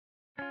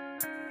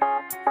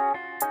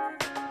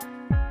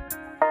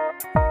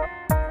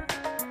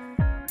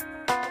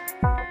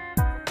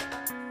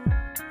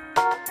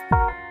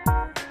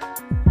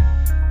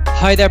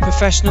Hi there,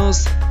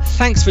 professionals.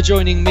 Thanks for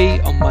joining me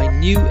on my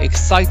new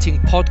exciting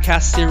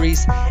podcast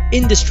series,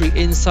 Industry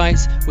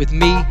Insights with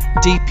me,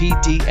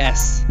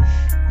 DPDS.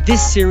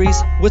 This series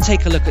will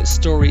take a look at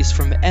stories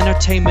from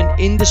entertainment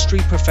industry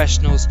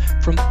professionals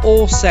from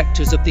all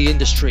sectors of the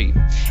industry.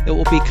 It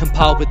will be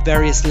compiled with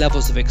various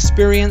levels of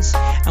experience,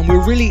 and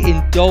we'll really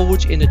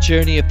indulge in a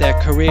journey of their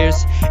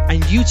careers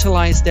and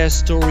utilize their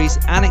stories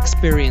and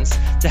experience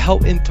to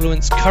help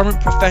influence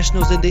current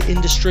professionals in the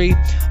industry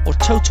or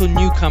total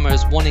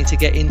newcomers wanting to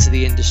get into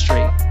the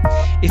industry.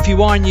 If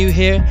you are new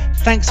here,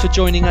 thanks for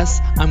joining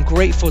us. I'm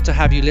grateful to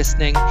have you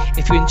listening.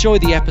 If you enjoy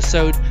the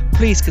episode,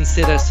 please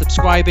consider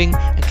subscribing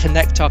and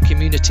connect our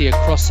community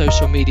across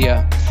social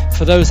media.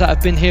 For those that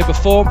have been here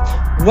before,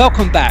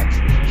 welcome back.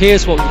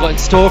 Here's what we've got in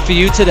store for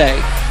you today.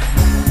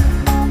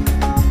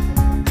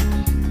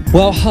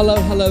 Well,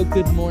 hello,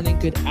 good morning,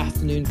 good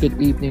afternoon, good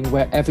evening,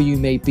 wherever you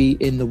may be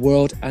in the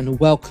world,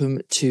 and welcome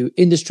to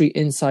Industry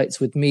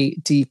Insights with me,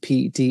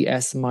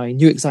 DPDS, my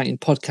new exciting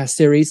podcast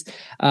series.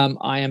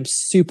 I am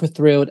super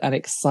thrilled and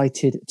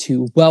excited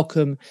to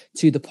welcome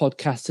to the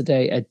podcast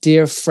today a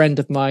dear friend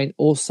of mine,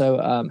 also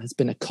has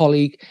been a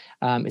colleague,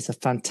 is a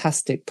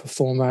fantastic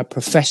performer,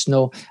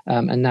 professional,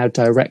 and now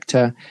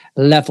director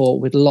level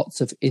with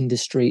lots of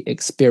industry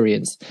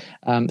experience.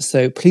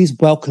 So please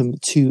welcome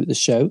to the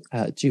show,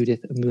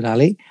 Judith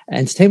Mulally,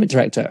 Entertainment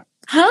Director.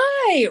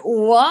 Hi,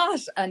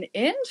 what an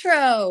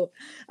intro.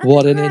 And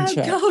what an the crowd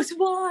intro. Goes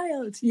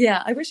wild.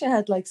 Yeah, I wish I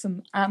had like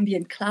some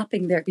ambient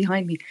clapping there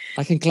behind me.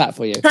 I can clap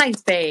for you.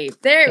 Thanks, babe.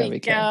 There we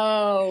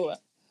go.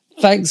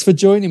 Thanks for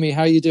joining me.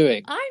 How are you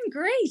doing? I'm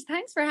great.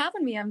 Thanks for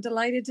having me. I'm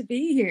delighted to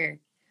be here.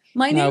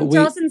 My name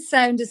doesn't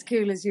sound as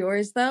cool as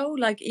yours, though.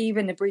 Like,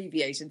 even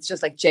abbreviated. It's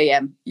just like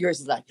JM. Yours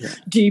is like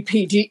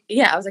DPD.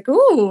 Yeah, I was like,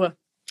 ooh.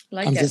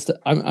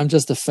 I'm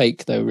just a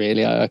fake, though,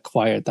 really. I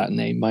acquired that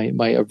name.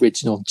 My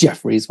original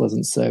Jeffries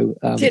wasn't so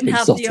Didn't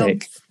exotic. Have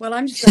the well,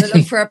 I'm just going to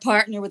look for a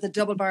partner with a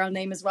double barrel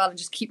name as well and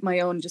just keep my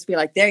own and just be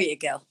like, there you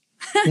go.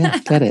 Yeah,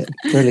 get it.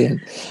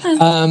 Brilliant.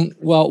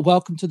 Well,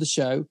 welcome to the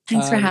show.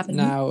 Thanks for having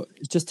me. Now,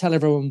 just tell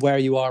everyone where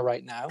you are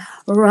right now.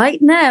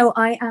 Right now,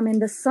 I am in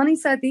the sunny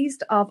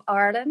southeast of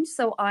Ireland.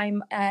 So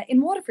I'm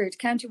in Waterford,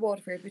 County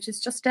Waterford, which is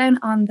just down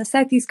on the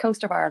southeast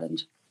coast of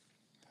Ireland.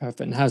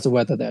 Perfect. And how's the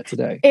weather there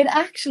today? It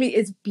actually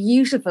is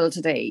beautiful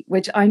today,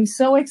 which I'm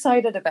so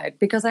excited about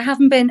because I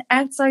haven't been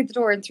outside the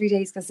door in 3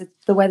 days because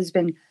the weather's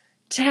been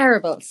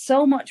terrible.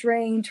 So much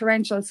rain,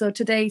 torrential. So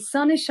today,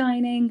 sun is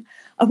shining.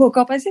 I woke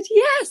up, I said,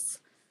 yes.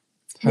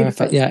 Perfect.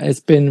 Beautiful. Yeah, it's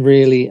been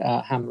really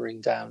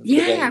hammering down.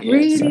 Yeah, it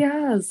really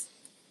has.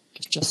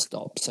 Just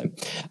stop. So,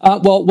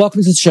 well,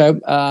 welcome to the show.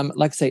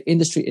 Like I say,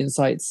 Industry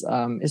Insights.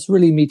 It's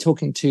really me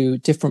talking to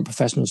different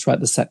professionals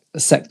throughout the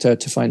sector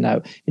to find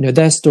out,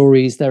 their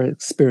stories, their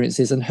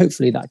experiences, and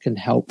hopefully that can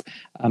help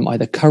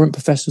either current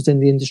professionals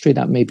in the industry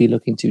that may be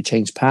looking to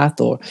change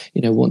path or,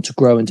 want to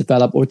grow and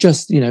develop, or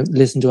just,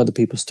 listen to other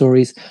people's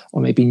stories,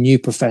 or maybe new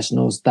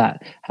professionals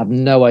that have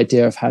no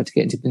idea of how to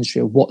get into the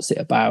industry or what's it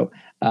about.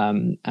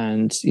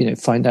 And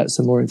find out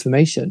some more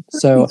information.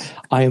 So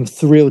I am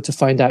thrilled to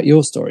find out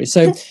your story.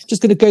 So just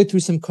going to go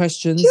through some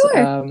questions.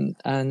 Sure.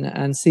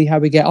 And see how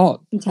we get on.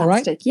 Fantastic. All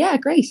right? Yeah,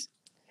 great.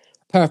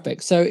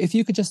 Perfect. So if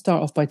you could just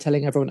start off by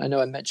telling everyone, I know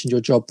I mentioned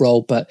your job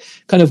role, but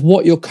kind of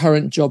what your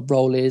current job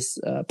role is,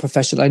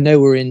 professional. I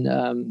know we're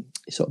in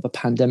sort of a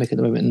pandemic at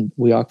the moment and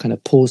we are kind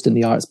of paused in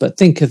the arts, but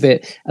think of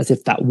it as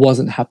if that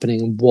wasn't happening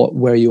and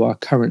where you are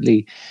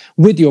currently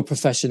with your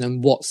profession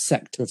and what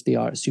sector of the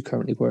arts you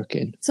currently work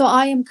in. So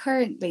I am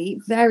currently,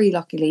 very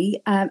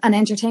luckily, an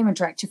entertainment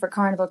director for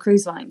Carnival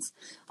Cruise Lines.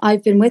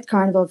 I've been with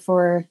Carnival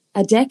for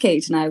a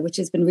decade now, which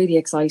has been really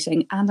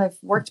exciting, and I've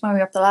worked my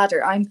way up the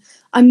ladder.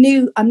 I'm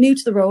new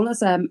to the role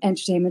as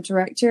entertainment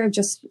director. I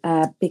just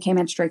became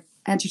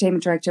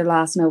entertainment director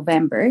last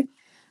November,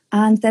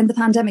 and then the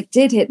pandemic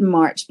did hit in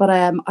March. But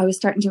I was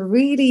starting to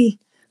really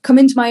come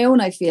into my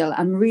own, I feel,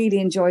 and really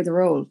enjoy the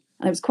role.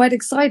 And it was quite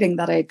exciting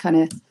that I kind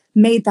of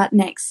made that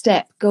next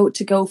step,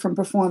 go from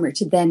performer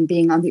to then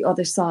being on the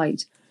other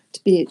side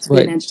to be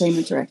an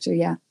entertainment director.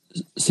 Yeah.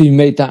 So you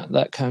made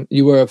that kind.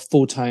 You were a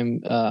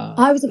full-time.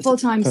 I was a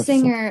full-time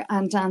singer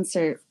and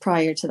dancer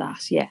prior to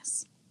that.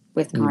 Yes,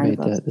 with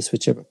Carnival. You made the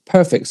switch over.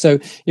 Perfect. So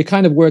you're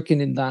kind of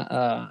working in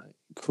that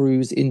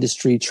cruise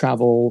industry,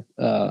 travel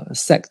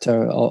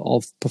sector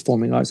of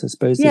performing arts, I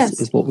suppose. Yes.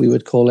 is what we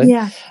would call it.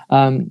 Yeah.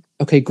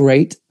 Okay,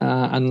 great.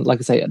 And like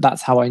I say,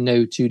 that's how I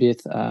know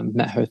Judith.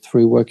 Met her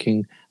through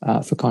working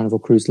for Carnival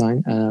Cruise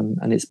Line,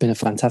 and it's been a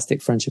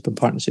fantastic friendship and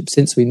partnership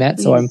since we met.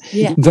 So I'm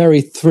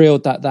very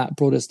thrilled that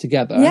brought us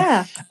together.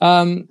 Yeah.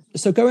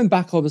 So going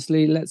back,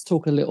 obviously, let's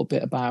talk a little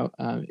bit about.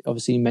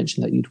 Obviously, you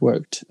mentioned that you'd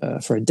worked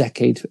for a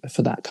decade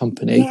for that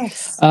company.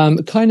 Yes.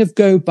 Kind of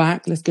go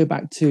back. Let's go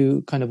back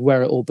to kind of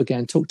where it all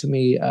began. Talk to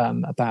me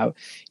about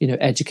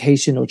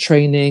education or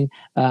training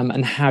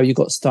and how you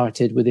got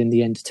started within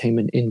the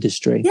entertainment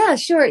industry. Yeah,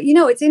 sure.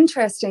 It's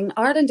interesting.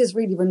 Ireland is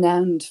really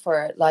renowned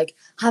for like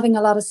having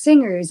a lot of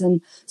singers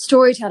and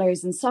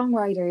storytellers and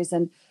songwriters,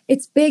 and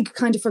it's big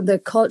kind of from the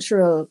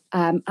cultural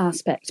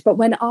aspect. But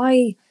when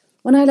I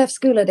when I left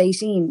school at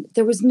 18,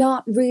 there was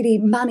not really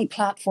many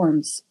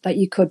platforms that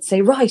you could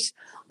say, right,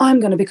 I'm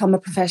going to become a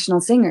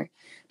professional singer.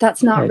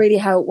 That's not really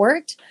how it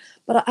worked.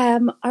 But I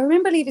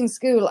remember leaving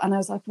school and I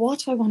was like, what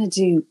do I want to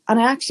do? And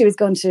I actually was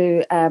going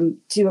to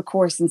do a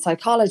course in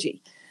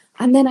psychology.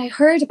 And then I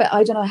heard about,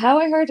 I don't know how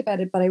I heard about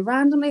it, but I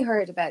randomly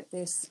heard about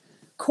this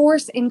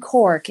course in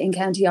Cork in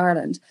County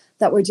Ireland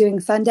that were doing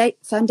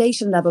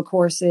foundation level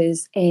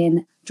courses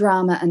in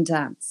drama and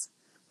dance.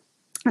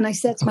 And I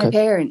said to my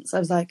parents, I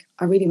was like,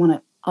 I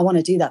want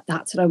to do that.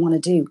 That's what I want to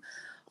do.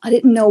 I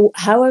didn't know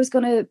how I was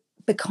going to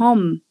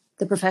become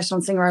the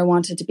professional singer I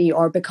wanted to be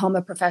or become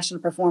a professional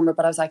performer.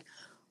 But I was like,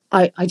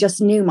 I just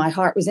knew my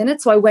heart was in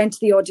it. So I went to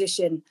the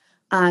audition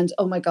and,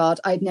 oh my God,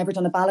 I'd never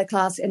done a ballet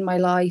class in my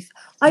life.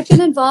 I'd been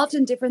involved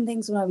in different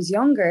things when I was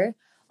younger.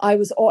 I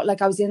was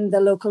in the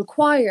local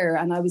choir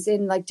and I was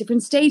in like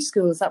different stage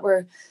schools that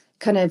were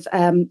kind of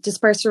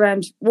dispersed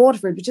around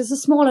Waterford, which is a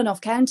small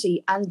enough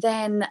county. And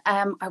then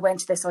I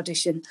went to this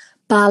audition,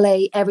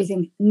 ballet,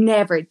 everything,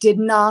 did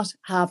not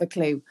have a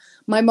clue.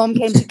 My mum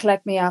came to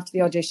collect me after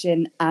the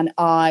audition and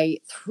I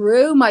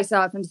threw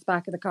myself into the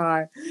back of the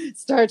car,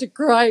 started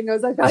crying. I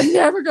was like, I'm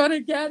never going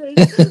to get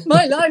it.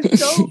 My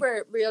life's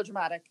over. Real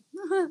dramatic.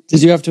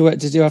 Did you have to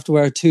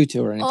wear a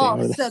tutu or anything?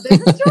 Oh, so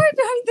there's a story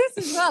behind this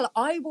as well.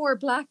 I wore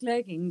black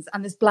leggings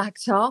and this black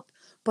top,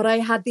 but I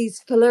had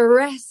these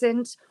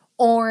fluorescent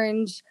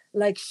orange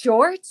like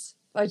shorts.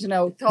 I don't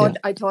know.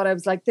 I thought I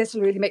was like, this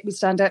will really make me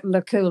stand out and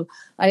look cool.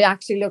 I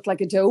actually looked like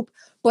a dope.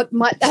 But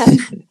my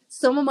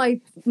some of my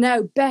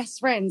now best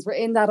friends were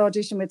in that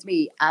audition with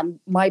me, and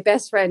my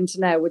best friend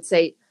now would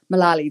say,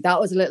 Mullally, that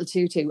was a little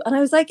tutu. And I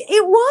was like,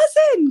 it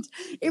wasn't.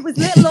 It was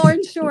little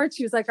orange shorts.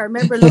 She was like, I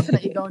remember looking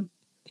at you going,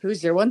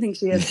 who's your one thing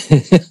she is?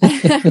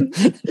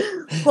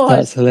 But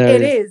that's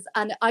hilarious. It is.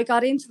 And I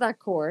got into that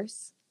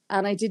course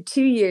and I did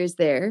 2 years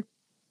there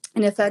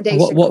in a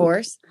foundation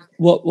course.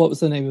 What was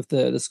the name of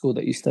the school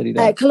that you studied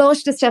at?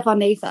 Collège de Stefan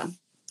Nathan.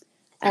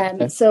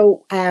 And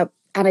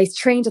I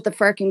trained at the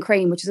Firkin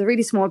Crane, which is a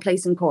really small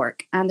place in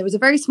Cork. And there was a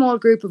very small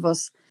group of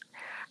us.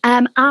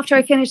 After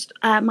I finished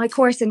my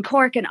course in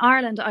Cork in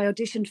Ireland, I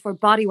auditioned for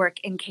Bodywork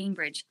in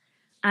Cambridge.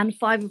 And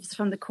 5 of us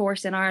from the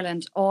course in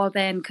Ireland all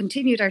then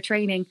continued our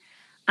training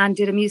and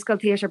did a musical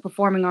theatre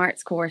performing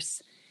arts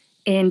course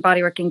in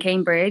Bodywork in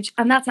Cambridge.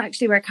 And that's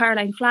actually where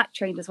Caroline Flack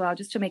trained as well,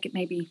 just to make it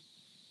maybe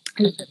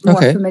a little bit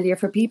more familiar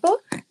for people.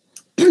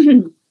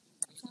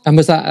 And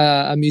was that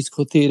a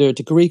musical theatre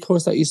degree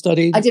course that you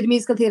studied? I did a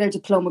musical theatre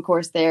diploma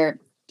course there.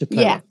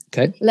 Diploma. Yeah.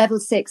 Okay. Level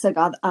 6 I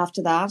got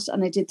after that,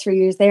 and I did 3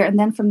 years there. And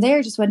then from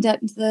there, just went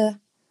out into the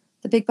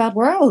big bad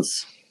world.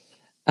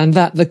 And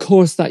that the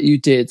course that you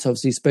did, so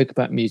obviously you spoke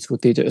about musical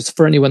theatre. It's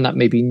for anyone that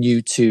may be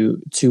new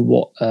to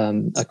what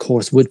a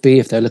course would be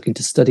if they're looking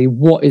to study.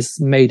 What is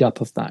made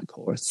up of that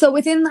course? So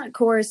within that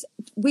course,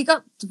 we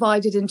got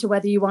divided into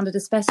whether you wanted to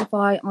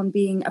specify on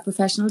being a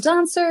professional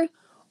dancer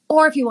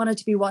or if you wanted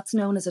to be what's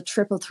known as a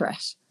triple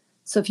threat.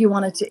 So if you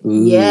wanted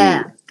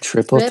to,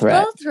 triple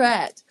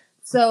threat.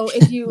 So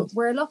if you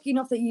were lucky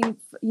enough that you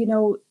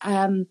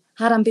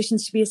had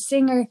ambitions to be a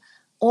singer,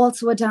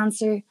 also a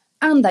dancer,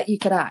 and that you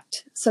could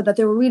act, so that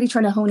they were really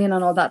trying to hone in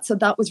on all that. So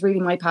that was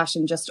really my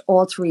passion, just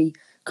all 3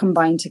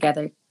 combined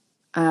together.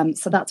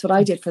 So that's what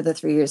I did for the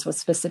 3 years, was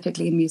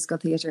specifically in musical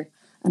theatre,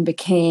 and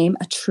became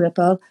a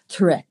triple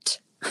threat.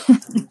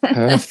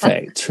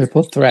 Perfect.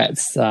 Triple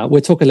threats.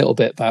 We'll talk a little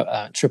bit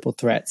about triple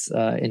threats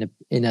in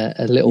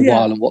a little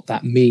while, and what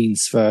that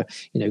means for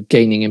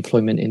gaining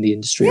employment in the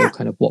industry, or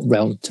kind of what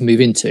realm to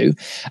move into.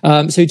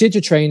 So you did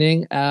your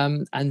training,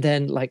 and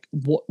then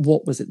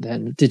what was it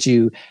then? Did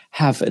you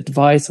have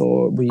advice,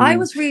 or were you... I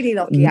was really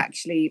lucky,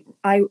 actually.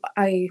 I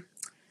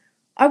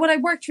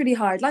worked really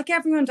hard, like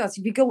everyone does.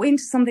 If you go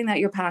into something that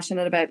you're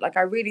passionate about, like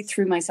I really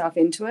threw myself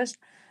into it,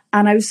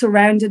 and I was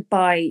surrounded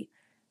by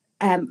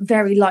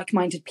very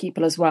like-minded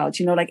people as well.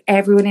 Like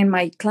everyone in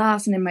my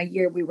class and in my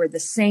year, we were the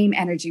same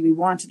energy. We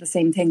wanted the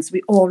same things.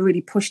 We all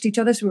really pushed each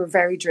other. So we were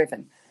very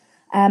driven.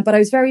 But I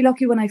was very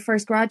lucky when I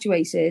first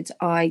graduated.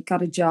 I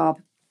got a job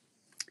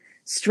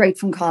straight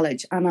from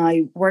college, and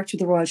I worked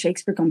with the Royal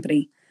Shakespeare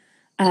Company,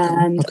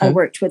 and I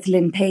worked with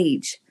Lynn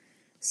Page.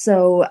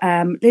 So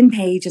Lynn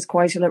Page is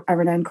quite a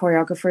renowned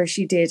choreographer.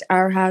 She did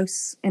Our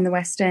House in the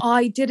West End.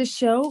 I did a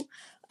show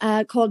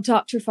called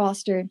Dr.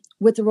 Foster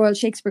with the Royal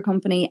Shakespeare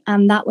Company,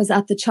 and that was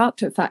at the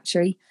Chocolate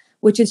Factory,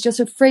 which is just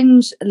a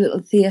fringe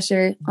little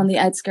theatre on the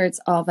outskirts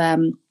of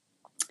the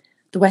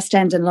West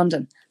End in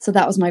London. So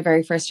that was my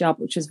very first job,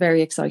 which was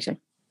very exciting.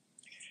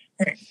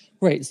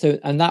 Great. So,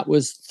 and that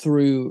was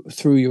through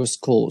your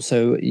school.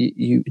 So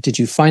you did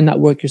you find that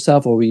work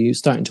yourself, or were you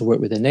starting to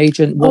work with an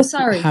agent?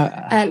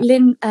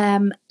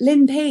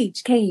 Lynn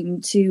Page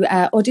came to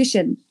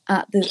audition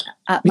at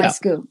my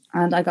school,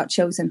 and I got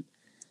chosen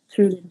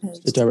through Lynn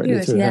Page.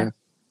 Directly through her.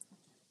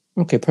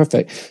 Okay,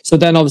 perfect. So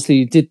then obviously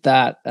you did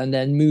that, and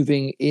then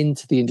moving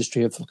into the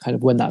industry of kind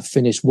of when that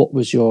finished, what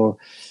was your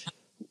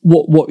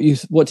what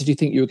did you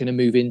think you were going to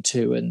move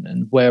into,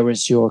 and where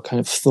was your kind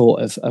of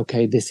thought of,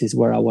 okay, this is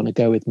where I want to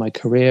go with my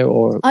career?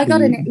 Or I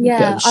got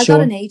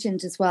an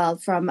agent as well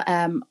from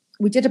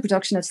we did a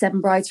production of Seven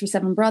Brides for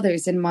Seven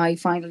Brothers in my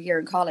final year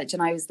in college,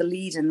 and I was the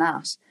lead in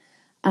that.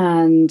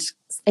 And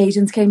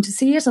agents came to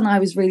see it, and I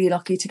was really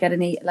lucky to get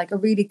a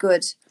really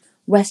good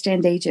West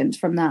End agent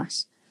from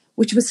that,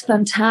 which was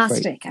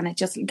fantastic. Right. And it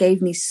just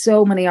gave me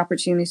so many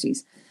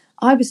opportunities.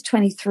 I was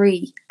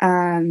 23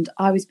 and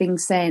I was being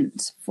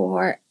sent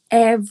for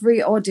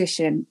every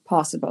audition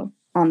possible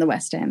on the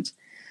West End.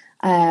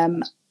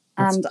 It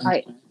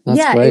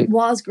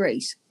was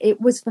great. It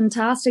was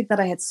fantastic that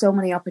I had so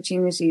many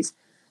opportunities.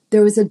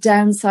 There was a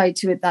downside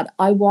to it that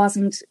I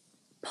wasn't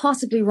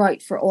possibly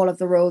right for all of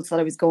the roles that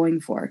I was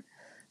going for.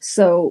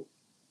 So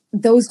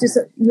those just,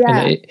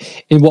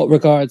 In what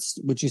regards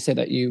would you say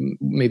that you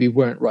maybe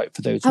weren't right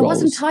for those roles? I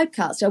wasn't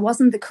typecast. I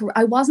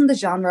wasn't the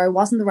genre. I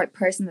wasn't the right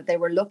person that they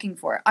were looking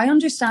for. I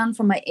understand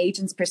from my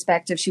agent's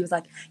perspective. She was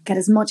like, get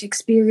as much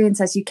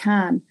experience as you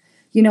can,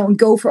 and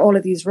go for all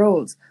of these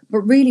roles. But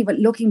really, but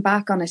looking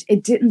back on it,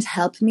 it didn't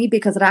help me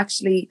because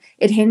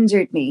it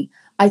hindered me.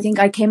 I think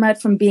I came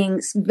out from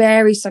being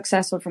very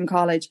successful from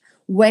college,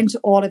 went to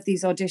all of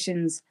these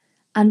auditions,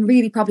 and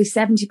really probably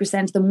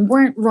 70% of them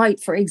weren't right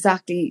for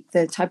exactly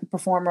the type of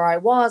performer I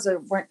was,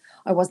 or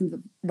I wasn't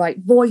the right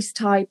voice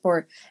type,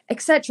 or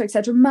et cetera,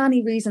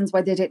 many reasons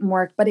why they didn't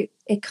work. But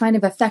it kind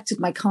of affected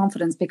my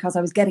confidence because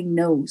I was getting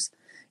no's.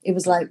 It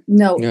was like,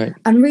 no. Right.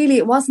 And really,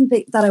 it wasn't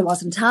that I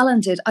wasn't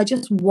talented. I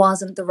just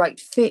wasn't the right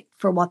fit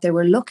for what they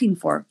were looking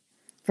for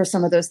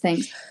some of those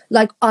things.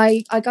 Like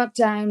I got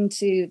down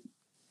to,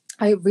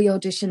 I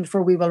re-auditioned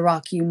for We Will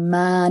Rock You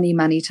many,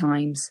 many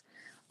times.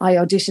 I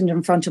auditioned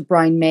in front of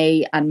Brian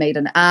May and made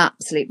an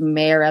absolute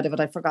mare out of it.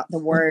 I forgot the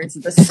words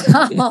of the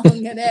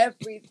song and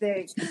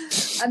everything.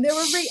 And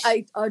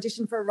I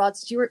auditioned for a Rod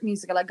Stewart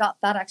musical. I got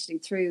that actually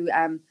through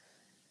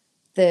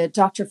the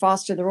Dr.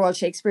 Foster, the Royal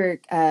Shakespeare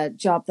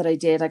job that I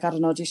did. I got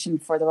an audition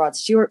for the Rod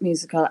Stewart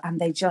musical, and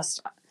they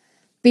just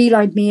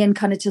beelined me in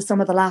kind of to some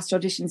of the last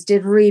auditions,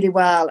 did really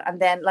well. And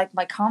then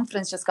my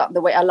confidence just got in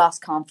the way. I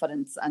lost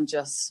confidence and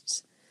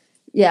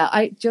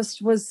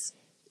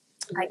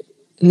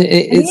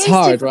it's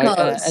hard,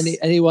 right?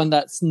 Anyone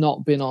that's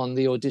not been on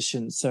the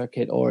audition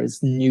circuit or is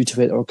new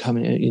to it or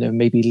coming,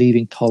 maybe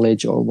leaving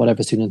college or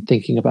whatever soon and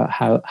thinking about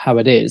how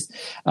it is.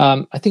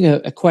 I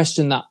think a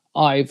question that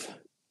I've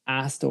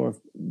asked or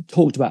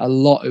talked about a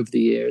lot over the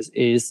years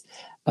is,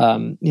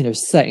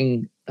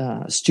 setting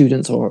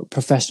students or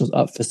professionals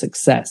up for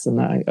success.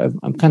 And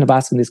I'm kind of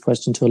asking this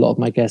question to a lot of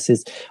my guests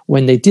is,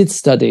 when they did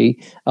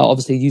study,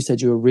 obviously you said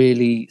you were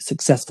really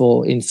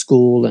successful in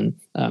school and,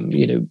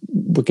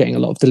 were getting a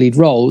lot of the lead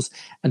roles.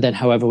 And then,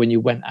 however, when you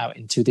went out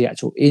into the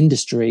actual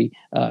industry,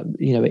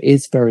 it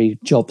is very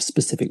job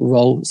specific,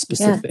 role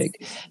specific.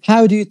 Yes.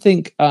 How do you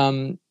think,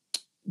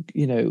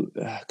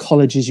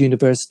 colleges,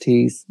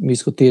 universities,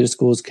 musical theatre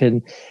schools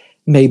can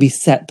maybe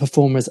set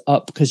performers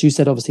up? Because you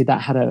said obviously that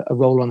had a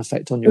roll-on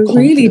effect on your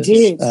confidence. Really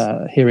did.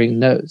 Hearing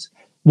no's.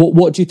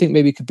 What do you think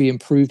maybe could be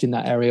improved in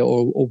that area,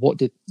 or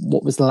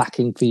what was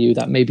lacking for you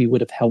that maybe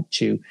would have helped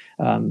you,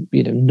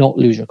 not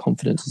lose your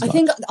confidence as well? I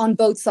think on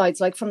both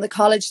sides, like from the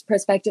college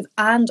perspective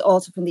and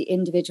also from the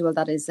individual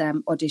that is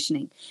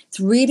auditioning, it's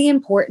really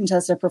important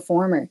as a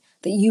performer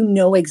that you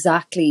know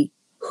exactly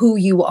who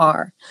you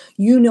are.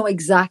 You know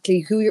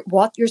exactly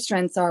what your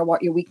strengths are,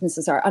 what your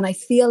weaknesses are. And I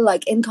feel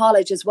like in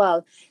college as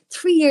well,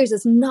 3 years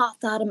is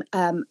not that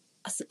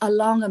a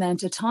long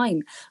amount of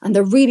time. And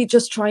they're really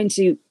just trying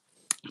to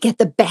get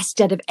the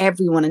best out of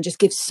everyone and just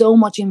give so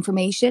much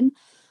information.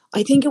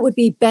 I think it would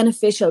be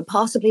beneficial,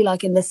 possibly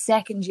like in the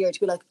second year, to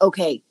be like,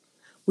 okay,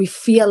 we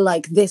feel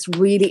like this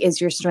really is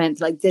your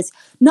strength, like this,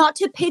 not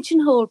to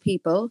pigeonhole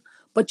people,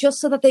 but just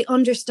so that they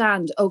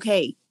understand,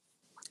 okay,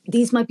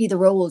 these might be the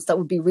roles that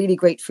would be really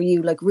great for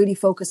you, like really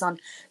focus on,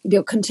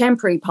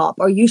 contemporary pop,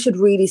 or you should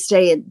really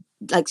stay in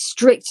like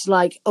strict,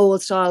 like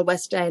old style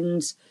West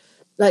End,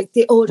 like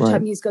the older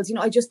type musicals.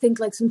 I just think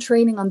like some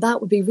training on that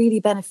would be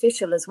really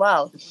beneficial as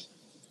well.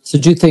 So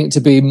do you think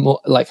to be more,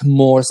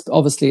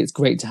 obviously it's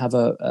great to have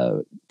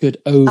a good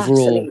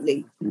overall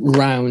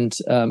round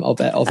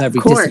of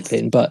every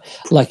discipline, but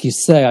like you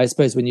say, I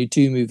suppose when you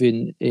do move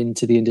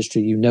into the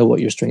industry, you know what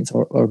your strengths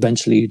are, or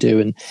eventually you do,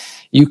 and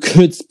you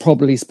could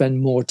probably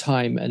spend more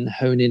time and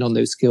hone in on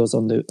those skills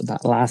on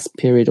that last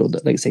period, or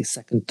let's say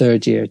second,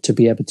 third year, to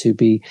be able to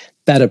be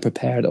better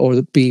prepared or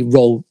be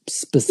role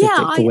specific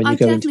for when you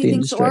go into the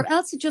industry. So. Or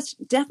else you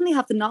just definitely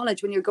have the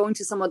knowledge when you're going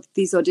to some of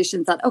these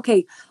auditions that,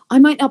 okay, I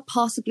might not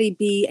possibly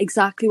be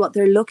exactly what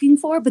they're looking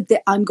for, but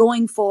I'm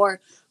going for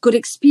good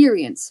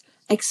experience,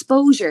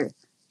 exposure,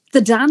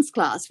 the dance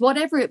class,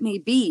 whatever it may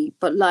be.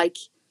 But like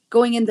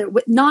going in there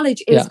with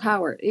knowledge is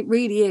power. It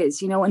really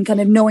is, and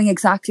kind of knowing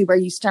exactly where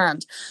you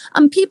stand.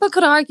 And people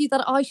could argue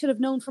that I should have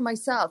known for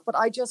myself, but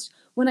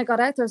when I got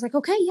out there, I was like,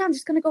 okay, I'm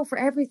just going to go for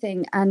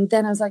everything. And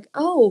then I was like,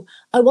 oh,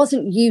 I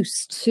wasn't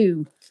used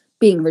to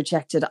being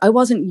rejected. I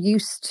wasn't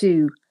used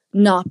to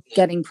not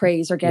getting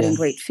praise or getting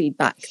great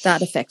feedback.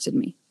 That affected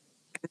me.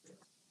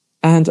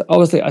 And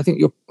obviously, I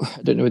think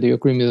I don't know whether you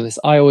agree with me on this.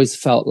 I always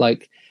felt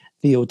like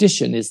the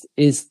audition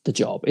is the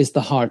job, is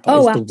the hard part,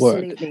 is the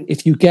work.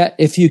 If you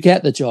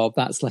get the job,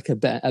 that's like a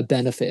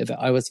benefit of it.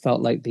 I always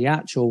felt like the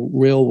actual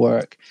real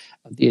work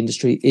of the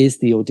industry is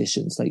the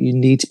auditions. Like, you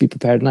need to be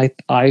prepared. And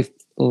I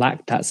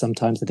lacked that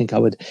sometimes. I think I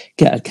would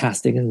get a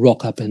casting and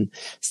rock up and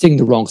sing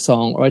the wrong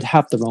song, or I'd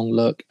have the wrong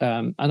look.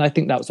 And I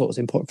think that was what was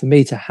important for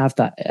me, to have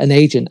that. An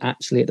agent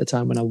actually at the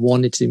time when I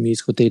wanted to do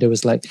musical theatre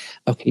was like,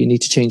 okay, you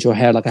need to change your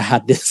hair. Like, I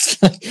had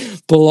this like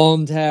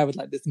blonde hair with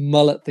like this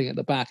mullet thing at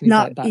the back. And he's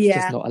like, that's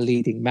just not a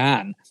leading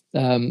man.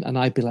 And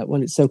I'd be like,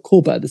 well, it's so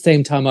cool. But at the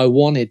same time, I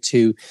wanted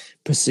to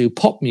pursue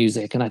pop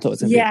music, and I thought it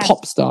was going to be a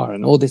pop star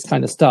and all this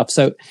kind of stuff.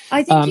 So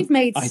I think you've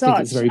made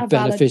such it's very a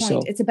beneficial.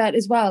 Valid point. It's about,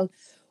 as well,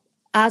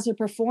 as a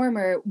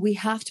performer, we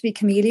have to be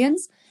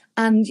chameleons.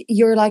 And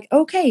you're like,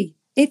 okay,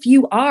 if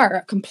you are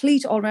a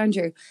complete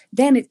all-rounder,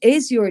 then it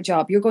is your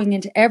job. You're going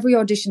into every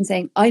audition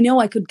saying, I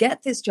know I could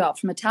get this job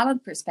from a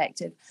talent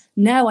perspective.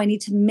 Now I need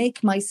to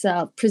make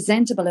myself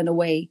presentable in a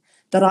way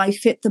that I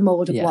fit the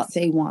mold of what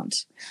they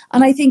want.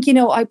 And I think,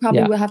 I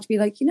probably will have to be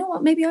like, you know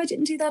what, maybe I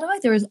didn't do that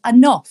either. Is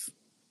enough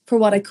for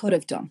what I could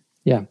have done.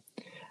 Yeah.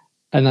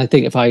 And I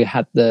think if I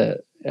had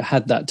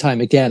that time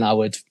again, I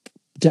would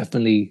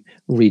definitely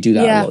redo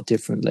that a lot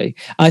differently.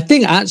 I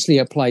think actually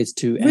applies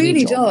to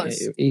any job.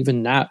 Does.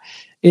 Even now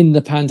in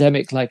the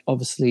pandemic, like,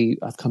 obviously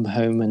I've come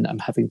home and I'm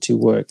having to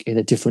work in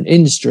a different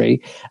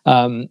industry.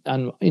 And,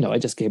 I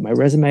just gave my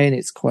resume, and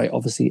it's quite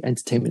obviously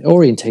entertainment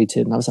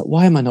orientated. And I was like,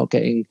 why am I not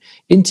getting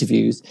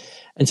interviews?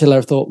 Until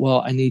I thought,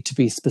 well, I need to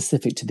be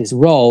specific to this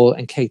role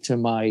and cater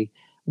my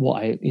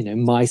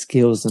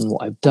skills and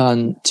what I've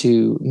done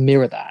to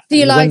mirror that. So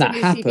when that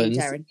happens,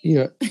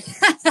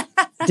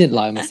 didn't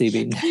lie on my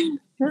CV.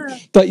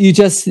 But you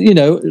just,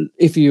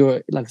 if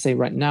you're, like I say,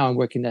 right now I'm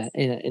working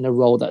in a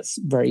role that's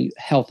very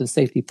health and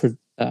safety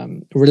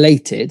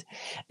related,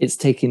 it's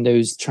taking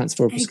those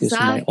transferable skills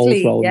from my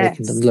old role and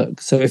making them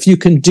look. So if you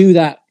can do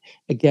that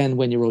again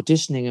when you're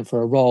auditioning and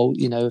for a role,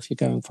 if you're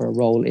going for a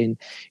role in,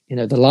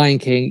 The Lion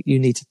King, you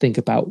need to think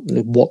about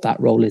what that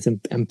role is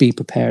and be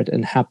prepared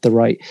and have the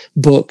right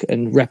book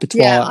and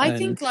repertoire. Yeah, I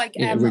think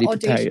really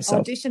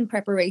audition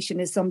preparation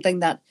is something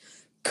that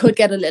could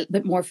get a little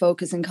bit more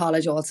focus in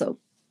college also.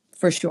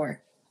 For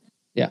sure.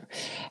 Yeah.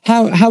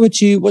 What's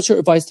your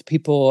advice to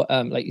people?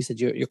 Like you said,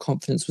 your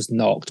confidence was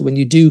knocked when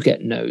you do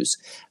get no's.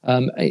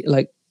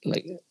 Like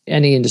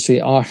any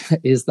industry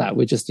is that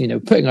we're just,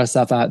 putting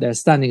ourselves out there,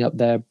 standing up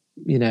there,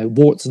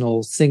 warts and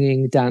all,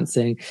 singing,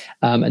 dancing.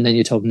 And then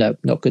you're told, no,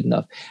 not good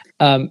enough.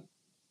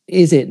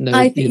 Is it you're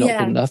not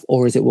good enough,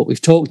 or is it what we've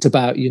talked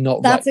about? You're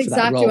not right for that role? That's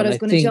exactly what I was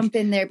going to jump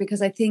in there,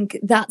 because I think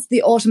that's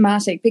the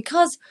automatic,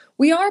 because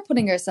we are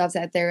putting ourselves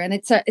out there, and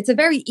it's a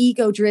very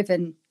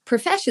ego-driven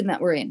profession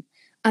that we're in.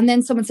 And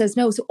then someone says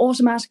no, so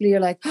automatically you're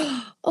like,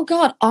 oh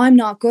God, I'm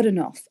not good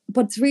enough.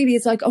 But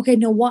it's like, okay,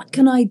 no, what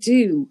can I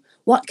do?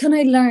 What can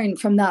I learn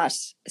from that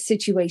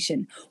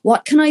situation?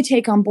 What can I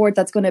take on board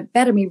that's going to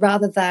better me,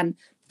 rather than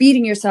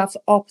beating yourself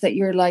up that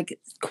you're like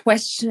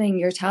questioning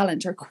your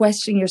talent or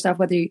questioning yourself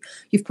whether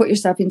you've put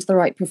yourself into the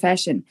right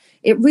profession.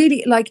 It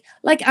really, like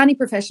any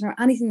profession or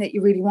anything that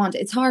you really want,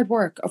 it's hard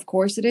work, of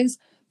course it is,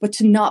 but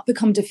to not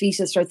become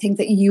defeatist or think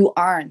that you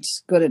aren't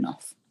good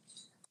enough.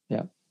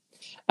 Yeah.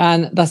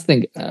 And that's the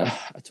thing.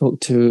 I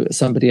talked to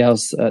somebody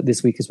else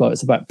this week as well.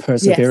 It's about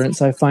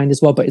perseverance, I find as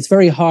well. But it's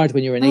very hard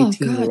when you're an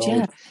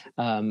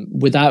 18-year-old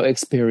without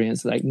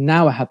experience. Like,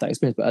 now I have that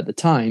experience, but at the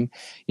time,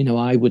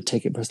 I would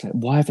take it personally.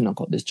 Why have I not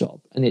got this job?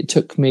 And it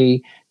took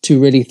me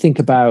to really think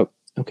about,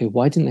 okay,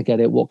 why didn't I get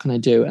it? What can I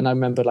do? And I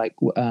remember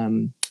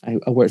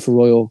I worked for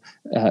Royal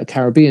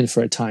Caribbean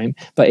for a time,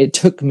 but it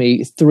took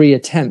me 3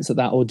 attempts at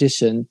that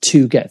audition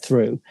to get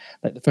through.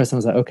 Like, the first time I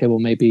was like, okay, well,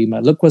 maybe my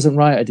look wasn't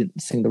right. I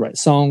didn't sing the right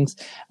songs.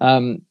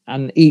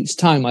 And each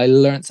time I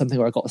learned something,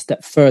 or I got a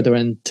step further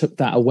and took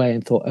that away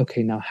and thought,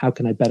 okay, now how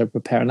can I better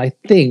prepare? And I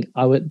think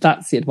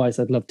that's the advice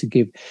I'd love to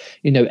give,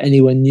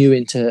 anyone new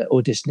into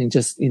auditioning.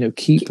 Just,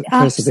 keep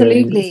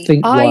persevering,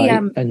 think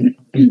right, and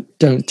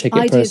don't take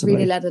it personally. I did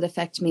really let it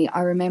affect me.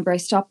 I remember I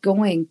stopped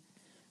going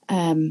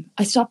to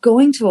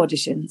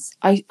auditions.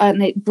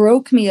 And it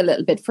broke me a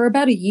little bit for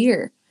about a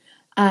year.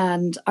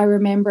 And I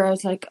remember I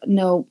was like,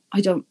 no,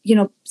 I don't,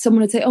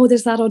 someone would say, oh,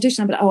 there's that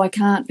audition. But, I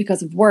can't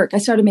because of work. I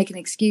started making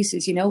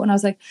excuses, and I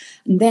was like,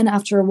 and then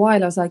after a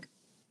while I was like,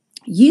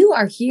 you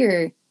are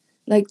here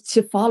like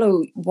to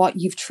follow what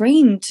you've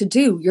trained to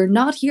do. You're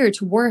not here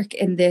to work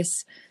in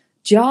this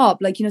job,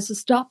 so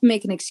stop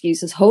making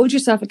excuses, hold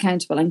yourself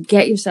accountable and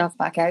get yourself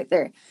back out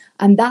there.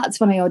 And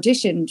that's when I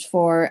auditioned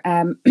for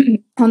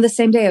on the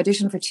same day I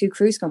auditioned for 2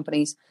 cruise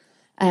companies,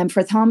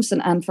 for Thomson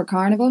and for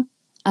Carnival,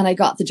 and I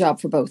got the job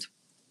for both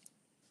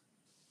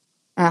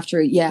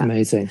after.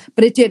 Amazing.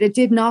 But it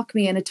did knock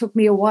me, and it took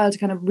me a while to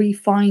kind of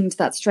re-find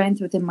that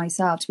strength within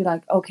myself to be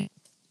like, okay.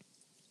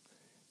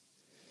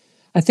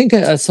 I think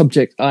a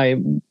subject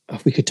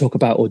we could talk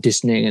about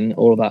auditioning and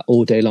all of that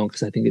all day long,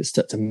 because I think it's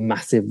such a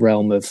massive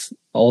realm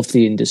of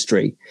the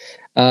industry.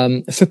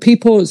 For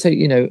people, say,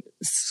 you know,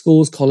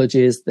 schools,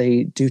 colleges,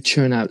 they do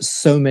churn out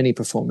so many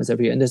performers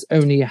every year, and there's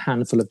only a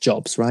handful of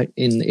jobs, right?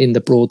 In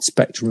the broad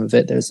spectrum of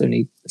it, there's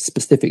only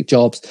specific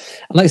jobs.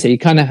 And like I say, you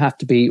kind of have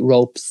to be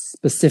role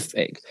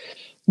specific.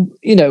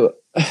 You know,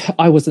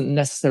 I wasn't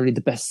necessarily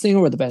the best singer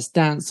or the best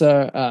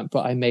dancer,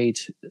 but I made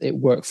it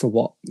work for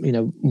what, you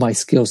know, my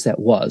skill set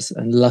was,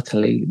 and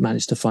luckily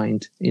managed to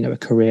find, you know, a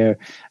career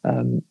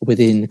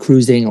within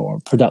cruising or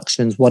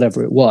productions,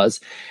 whatever it was.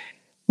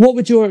 What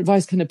would your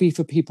advice kind of be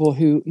for people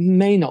who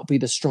may not be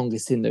the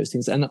strongest in those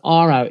things and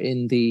are out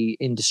in the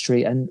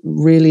industry and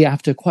really,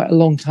 after quite a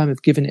long time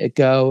of giving it a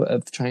go,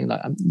 of trying,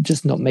 like, I'm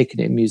just not making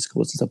it in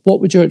musicals and stuff?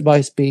 What would your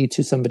advice be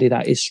to somebody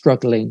that is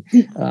struggling,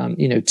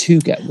 you know, to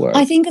get work?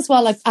 I think as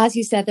well, like, as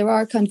you said, there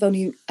are kind of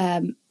only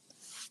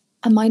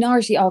a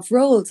minority of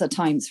roles at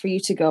times for you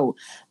to go.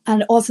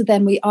 And also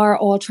then we are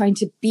all trying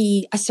to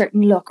be a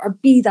certain look or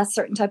be that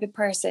certain type of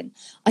person.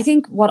 I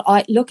think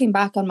looking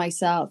back on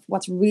myself,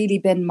 what's really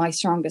been my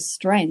strongest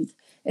strength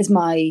is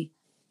when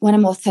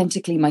I'm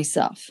authentically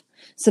myself.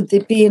 So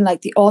being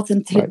like the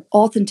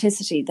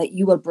authenticity that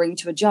you will bring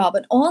to a job.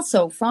 And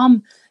also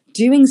from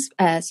doing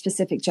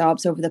specific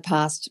jobs over the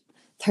past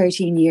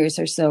 13 years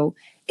or so,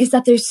 is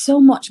that there's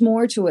so much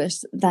more to it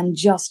than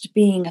just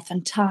being a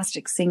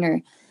fantastic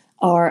singer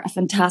or a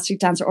fantastic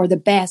dancer or the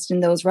best in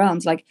those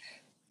realms. Like,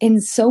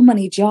 in so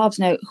many jobs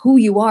now, who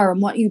you are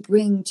and what you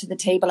bring to the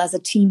table as a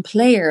team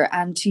player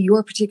and to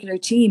your particular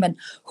team, and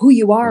who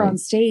you are on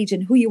stage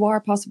and who you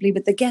are possibly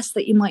with the guests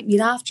that you might meet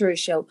after a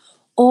show.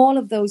 All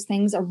of those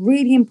things are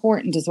really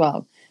important as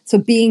well. So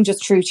being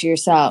just true to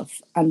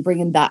yourself and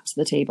bringing that to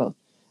the table.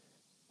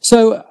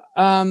 So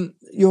when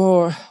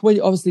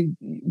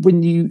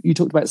you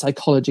talked about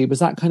psychology, was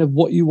that kind of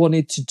what you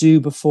wanted to do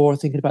before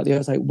thinking about the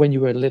others? Like, when you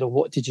were little,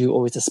 what did you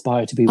always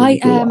aspire to be when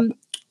you grew up?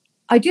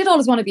 I did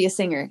always want to be a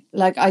singer.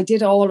 Like, I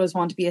did always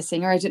want to be a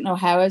singer. I didn't know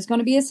how I was going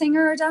to be a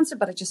singer or a dancer,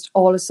 but I just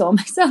always saw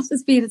myself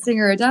as being a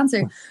singer or a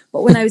dancer.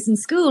 But when I was in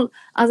school,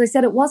 as I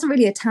said, it wasn't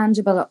really a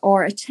tangible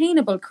or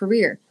attainable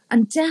career.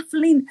 And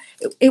definitely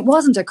it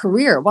wasn't a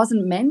career. It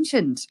wasn't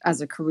mentioned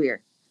as a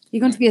career. You're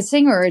going to be a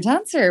singer or a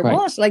dancer? Right.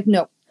 What? Like,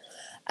 no.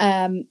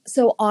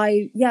 So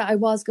I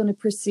was going to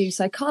pursue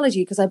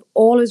psychology because I've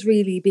always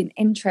really been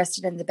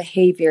interested in the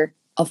behavior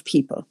of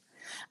people.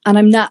 And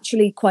I'm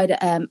naturally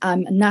an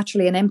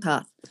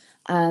empath,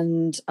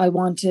 and I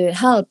want to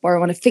help, or I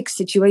want to fix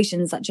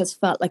situations that just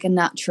felt like a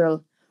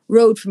natural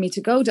road for me to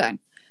go down.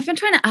 I've been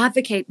trying to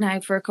advocate now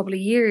for a couple of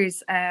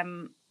years,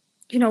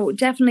 you know,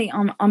 definitely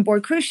on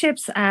board cruise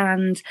ships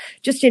and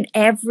just in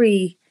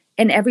every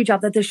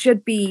job, that there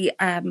should be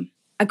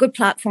a good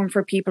platform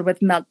for people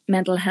with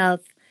mental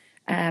health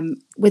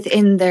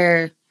within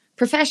their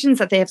professions,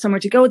 that they have somewhere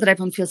to go, that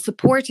everyone feels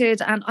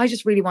supported. And I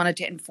just really wanted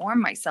to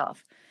inform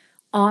myself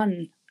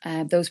on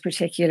those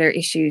particular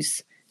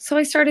issues. So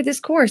I started this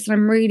course, and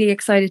I'm really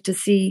excited to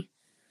see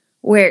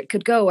where it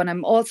could go. And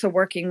I'm also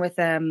working with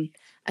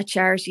a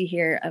charity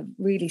here, a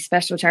really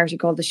special charity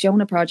called the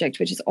Shona Project,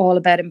 which is all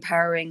about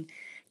empowering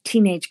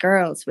teenage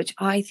girls, which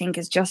I think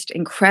is just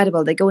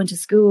incredible. They go into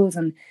schools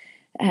and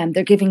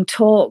they're giving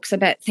talks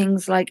about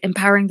things like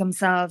empowering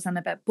themselves, and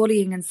about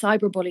bullying and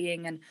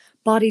cyberbullying and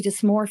body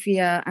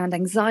dysmorphia and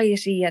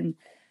anxiety, and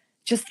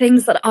just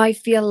things that I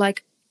feel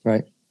like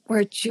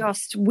were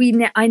just,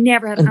 I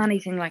never had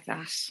anything like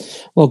that.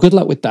 Well, good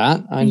luck with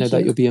that. I know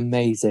that you'll be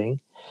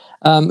amazing.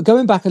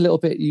 Going back a little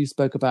bit, you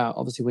spoke about,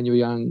 obviously, when you were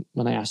young,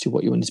 when I asked you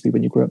what you wanted to be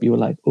when you grew up, you were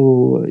like,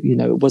 oh, you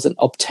know, it wasn't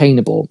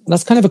obtainable.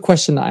 That's kind of a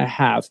question that I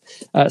have.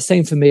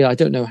 Same for me. I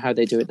don't know how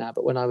they do it now,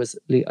 but when I was,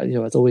 you know,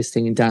 I was always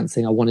singing,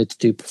 dancing. I wanted to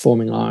do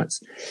performing arts.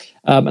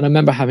 And I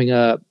remember having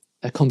a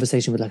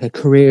conversation with like a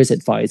careers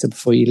advisor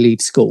before you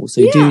leave school.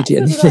 So you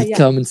and they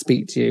come and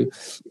speak to you.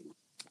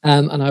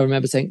 And I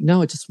remember saying,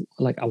 no,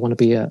 I want to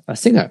be a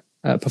singer.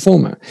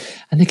 Performer,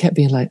 and they kept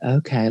being like,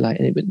 okay, like,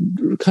 and it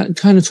would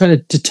kind of trying to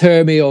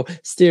deter me or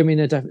steer me in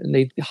a different, and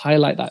they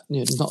highlight that, you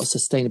know, it's not a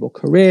sustainable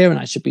career and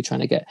I should be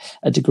trying to get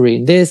a degree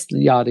in this,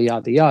 yada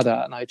yada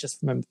yada. And I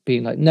just remember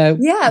being like, no,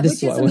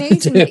 which is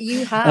amazing that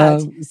you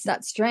had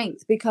that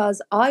strength,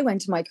 because I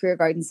went to my career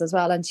guidance as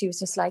well, and she was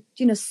just like,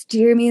 you know,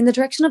 steer me in the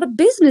direction of a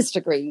business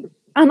degree.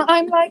 And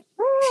I'm like,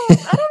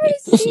 I don't really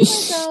see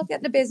myself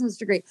getting a business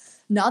degree.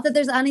 Not that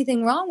there's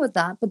anything wrong with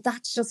that, but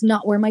that's just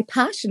not where my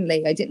passion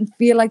lay. I didn't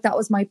feel like that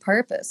was my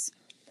purpose.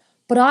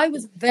 But I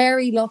was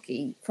very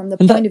lucky from the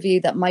point of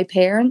view that my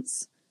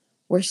parents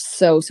were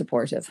so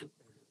supportive.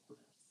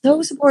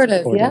 So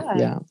supportive, yeah.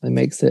 Yeah, it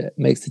makes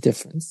a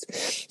difference.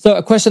 So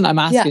a question I'm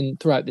asking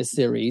throughout this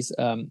series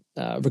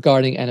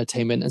regarding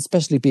entertainment,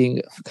 especially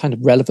being kind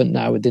of relevant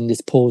now within this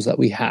pause that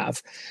we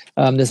have,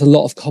 there's a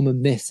lot of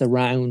common myths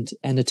around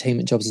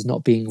entertainment jobs as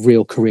not being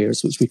real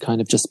careers, which we kind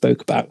of just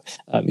spoke about.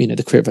 You know,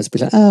 the career advisor be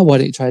like, why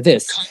don't you try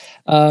this?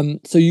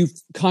 So you've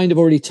kind of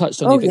already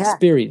touched on, you've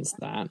experienced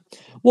that.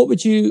 What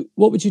would you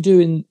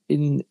do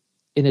in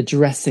in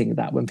addressing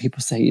that when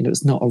people say,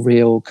 it's not a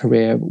real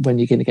career, when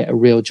you're going to get a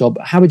real job?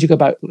 How would you go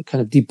about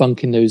kind of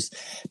debunking those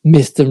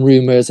myths and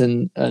rumors,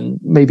 and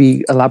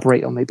maybe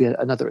elaborate on maybe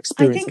another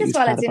experience? I think as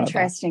well, it's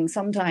interesting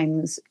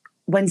sometimes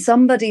when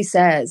somebody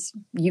says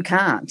you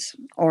can't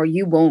or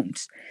you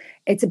won't,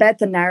 it's about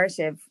the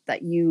narrative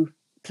that you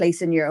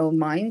place in your own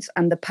mind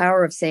and the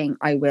power of saying,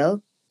 I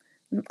will,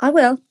 I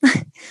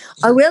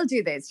will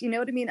do this. You know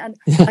what I mean? And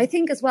I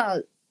think as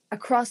well,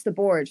 across the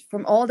board,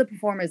 from all the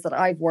performers that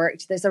I've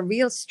worked, there's a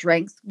real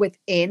strength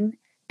within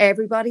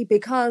everybody,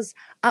 because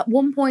at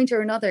one point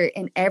or another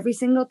in every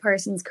single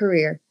person's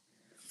career,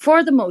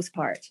 for the most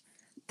part,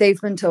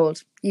 they've been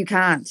told, you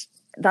can't.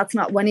 That's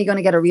not, when are you going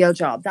to get a real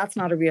job? That's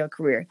not a real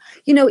career.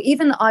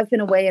 Even I've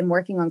been away and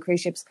working on cruise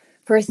ships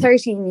for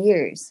 13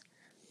 years,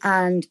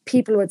 and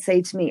people would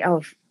say to me,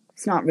 oh,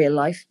 it's not real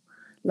life.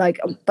 But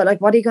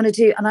what are you going to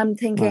do? And I'm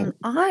thinking, right.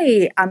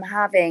 I am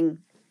having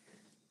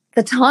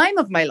the time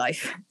of my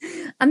life,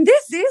 and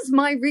this is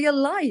my real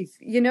life,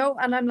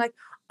 and I'm like,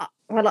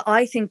 well,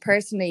 I think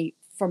personally,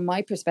 from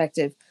my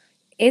perspective,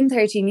 in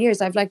 13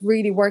 years, I've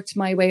really worked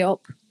my way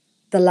up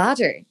the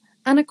ladder,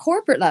 and a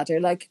corporate ladder.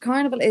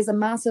 Carnival is a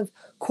massive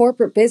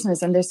corporate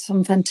business, and there's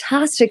some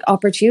fantastic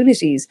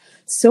opportunities,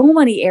 so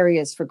many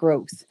areas for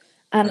growth.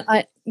 And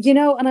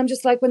and I'm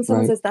just like, when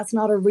someone says that's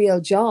not a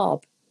real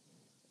job,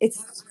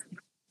 it's...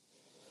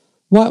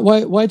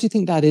 Why do you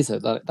think that is?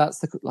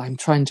 That's I'm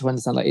trying to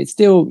understand. It's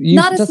still, it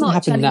doesn't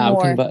happen now,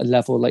 kind of at a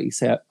level, like you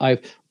say.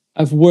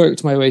 I've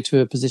worked my way to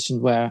a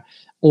position where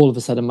all of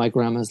a sudden my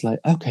grandma's like,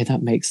 okay,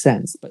 that makes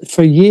sense. But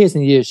for years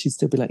and years, she'd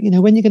still be like,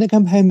 when you're going to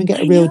come home and get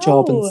a real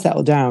job and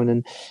settle down.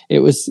 And it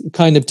was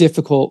kind of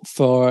difficult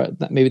for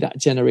that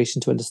generation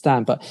to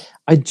understand. But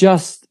I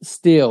just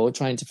still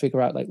trying to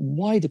figure out,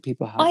 why do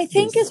people have I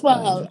think this, as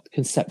well,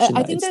 conception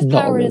I think there's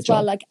power as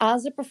well.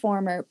 As a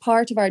performer,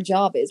 part of our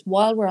job is,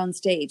 while we're on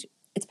stage,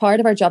 it's part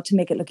of our job to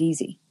make it look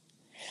easy.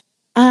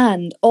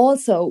 And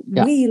also,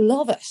 we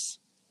love it.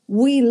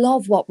 We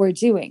love what we're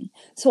doing.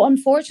 So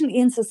unfortunately,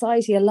 in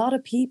society, a lot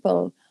of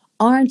people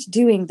aren't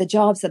doing the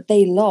jobs that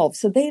they love.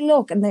 So they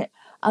look at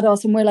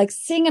us and we're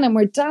singing and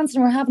we're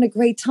dancing and we're having a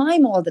great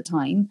time all the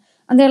time.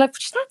 And they're like,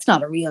 that's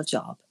not a real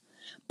job.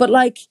 But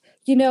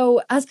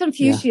as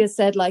Confucius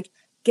said,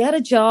 get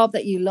a job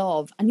that you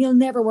love and you'll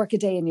never work a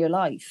day in your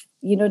life.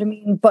 You know what I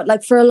mean?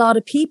 But for a lot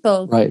of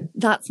people,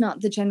 that's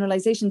not the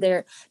generalization.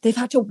 They've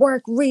had to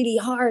work really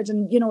hard,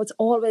 and it's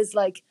always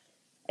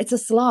it's a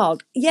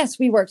slog. Yes,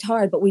 we worked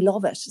hard, but we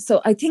love it.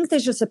 So I think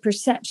there's just a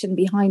perception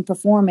behind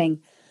performing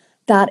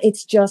that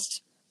it's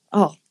just,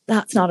 oh,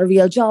 that's not a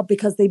real job,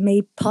 because they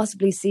may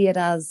possibly see it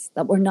as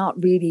that we're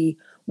not really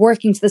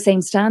working to the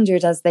same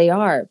standard as they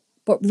are.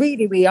 But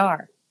really we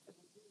are.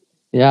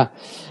 Yeah.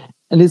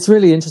 And it's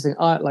really interesting.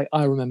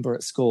 I remember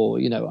at school,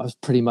 I was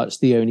pretty much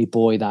the only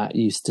boy that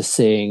used to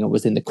sing or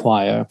was in the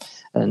choir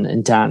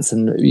and dance,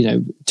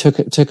 and took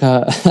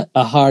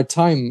a hard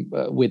time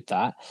with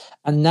that.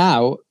 And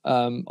now,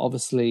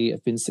 obviously,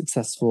 I've been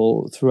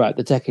successful throughout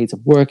the decades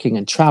of working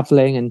and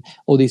traveling and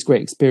all these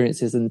great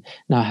experiences. And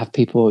now I have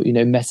people,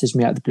 message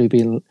me out the blue,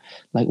 being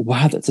like,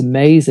 "Wow, that's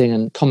amazing,"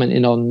 and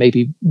commenting on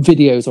maybe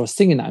videos or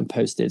singing that and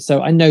posted.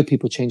 So I know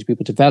people change,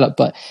 people develop,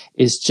 but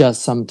it's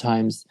just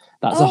sometimes.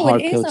 That's a hard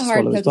pill to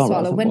swallow as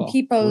well. When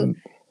people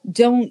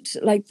don't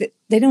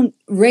they don't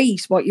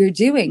rate what you're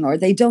doing, or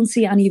they don't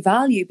see any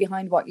value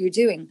behind what you're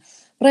doing.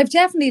 But I've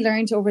definitely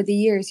learned over the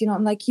years,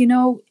 I'm like, you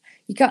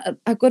got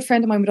a good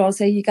friend of mine would always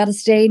say, you got to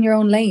stay in your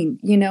own lane,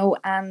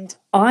 and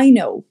I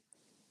know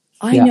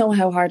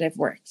how hard I've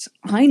worked.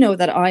 I know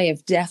that I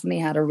have definitely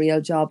had a real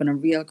job and a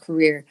real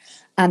career.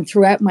 And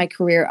throughout my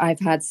career, I've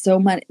had so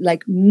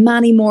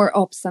many more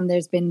ups than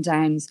there's been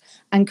downs,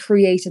 and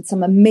created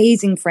some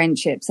amazing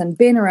friendships and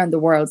been around the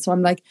world. So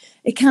I'm like,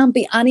 it can't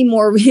be any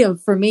more real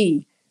for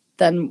me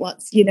than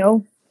what's,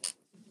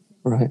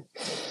 Right.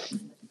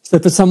 So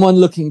for someone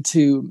looking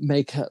to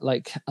make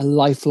a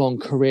lifelong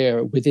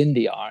career within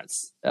the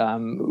arts,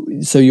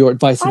 so your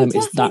advice to them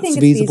is that's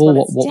feasible?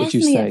 What would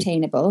you say?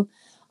 Attainable.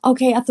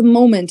 Okay, at the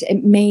moment,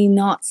 it may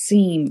not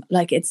seem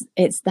like it's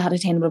that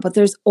attainable, but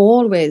there's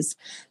always,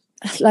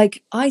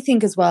 I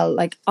think as well,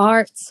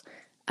 arts,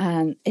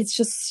 and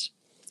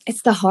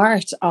it's the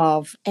heart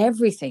of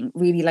everything,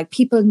 really.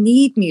 People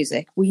need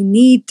music, we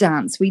need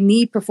dance, we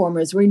need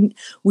performers, we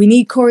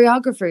need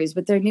choreographers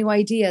with their new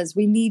ideas,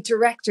 we need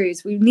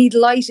directors, we need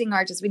lighting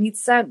artists, we need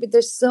sound. But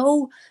there's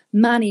so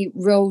many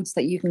roads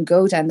that you can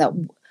go down that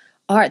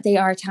they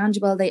are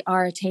tangible, they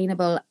are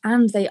attainable,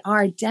 and they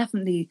are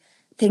definitely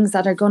things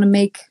that are going to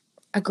make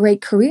a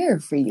great career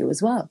for you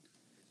as well.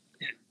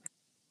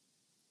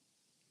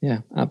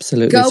 Yeah,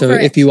 absolutely. So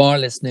if you are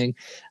listening,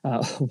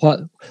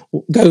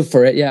 go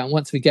for it. Yeah. And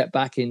once we get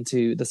back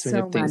into the swing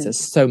of things, there's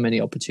so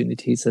many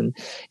opportunities. And,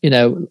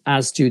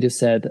 as Judith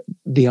said,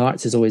 the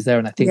arts is always there.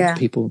 And I think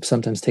people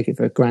sometimes take it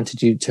for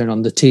granted. You turn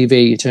on the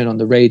TV, you turn on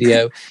the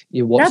radio,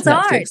 you watch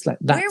Netflix. Art.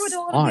 That's where would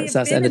all arts,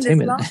 that's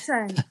entertainment.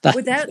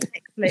 Without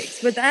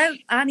Netflix, without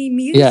any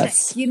music,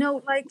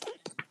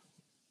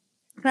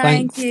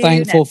 Thank you,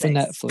 thankful for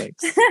Netflix.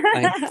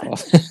 Thankful.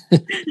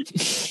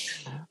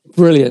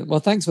 Brilliant. Well,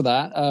 thanks for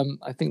that.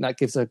 I think that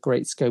gives a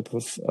great scope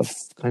of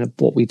kind of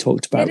what we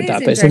talked about with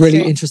that. But it's a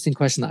really interesting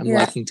question that I'm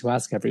liking to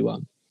ask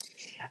everyone.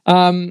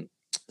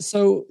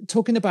 So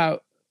talking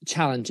about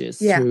challenges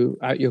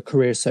throughout your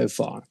career so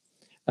far,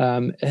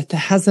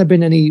 has there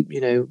been any,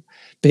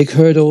 big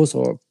hurdles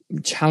or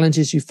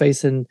challenges you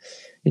face, and,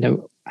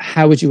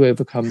 how would you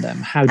overcome them?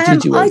 How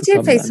did you overcome them? I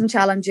did face some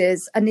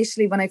challenges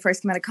initially when I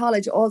first came out of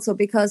college, also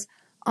because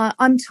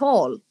I'm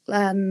tall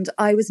and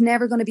I was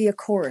never going to be a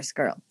chorus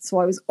girl. So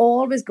I was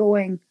always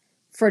going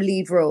for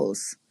lead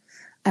roles.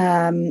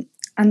 And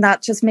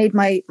that just made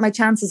my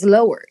chances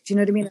lower. Do you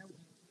know what I mean?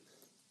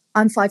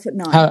 I'm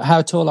 5'9".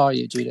 How tall are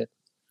you, Judith?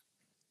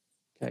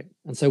 Okay.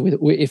 And so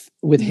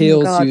with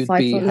heels, you'd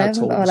be how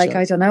tall?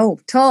 I don't know.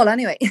 Tall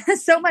anyway.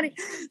 so many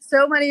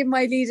of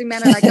my leading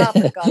men are like, oh,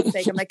 for God's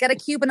sake. I'm like, get a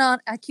Cuban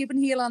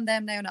heel on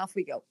them now and off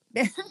we go.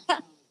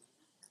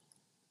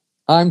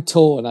 I'm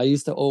tall, and I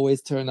used to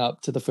always turn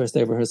up to the first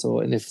day of rehearsal,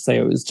 and if say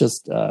it was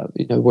just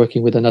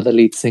working with another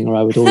lead singer,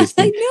 I would always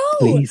think,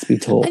 please be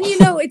tall. And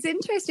it's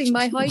interesting.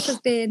 My height has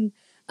been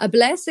a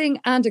blessing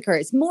and a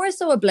curse. More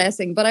so a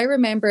blessing, but I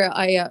remember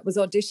I was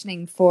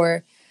auditioning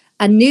for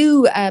a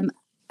new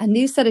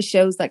set of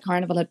shows that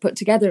Carnival had put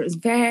together. It was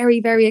very,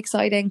 very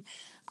exciting,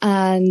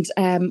 and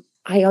I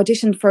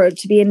auditioned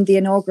to be in the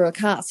inaugural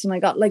cast, and I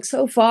got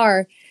so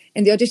far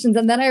in the auditions,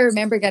 and then I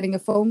remember getting a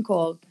phone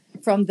call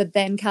from the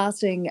then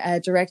casting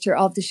director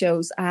of the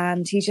shows,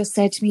 and he just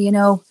said to me, you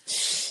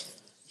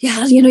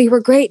were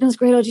great, and it was a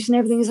great audition and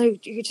everything. He's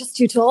like, you're just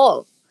too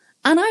tall.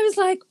 And I was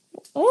like,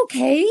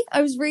 okay.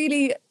 I was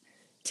really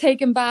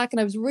taken back and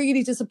I was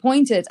really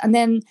disappointed. And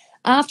then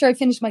after I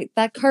finished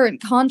that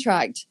current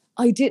contract,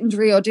 I didn't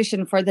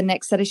re-audition for the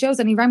next set of shows.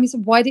 And he rang me and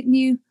said, why didn't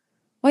you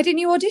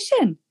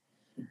audition?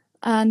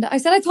 And I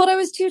said, I thought I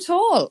was too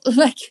tall.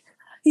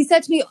 He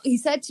said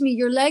to me,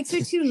 your legs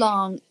are too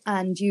long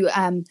and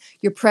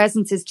your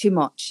presence is too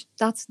much.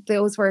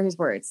 Those were his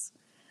words.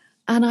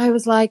 And I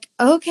was like,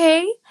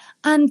 okay.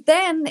 And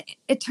then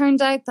it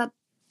turned out that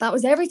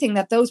was everything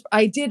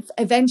I did.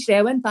 Eventually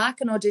I went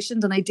back and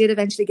auditioned, and I did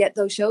eventually get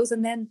those shows.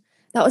 And then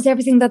that was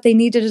everything that they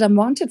needed and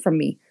wanted from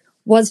me,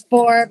 was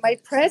for my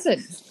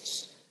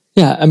presence.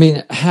 Yeah. I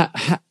mean,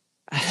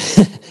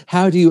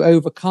 how do you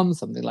overcome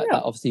something like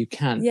that? Obviously you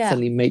can't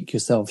suddenly make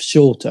yourself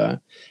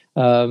shorter.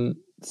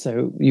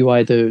 So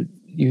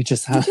you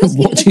just have,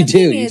 what do you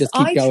do? You just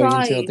keep going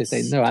until they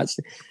say, no,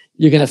 actually,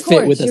 you're going to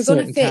fit with a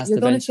certain cast. You're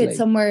going to fit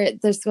somewhere.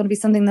 There's going to be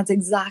something that's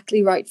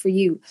exactly right for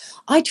you.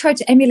 I tried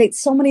to emulate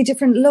so many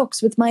different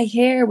looks with my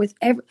hair, with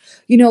who I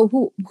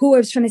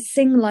was trying to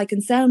sing like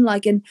and sound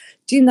like, and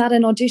doing that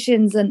in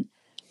auditions and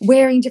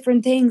wearing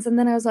different things. And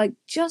then I was like,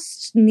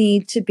 just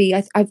need to be,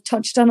 I've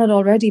touched on it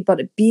already,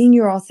 but being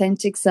your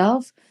authentic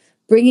self,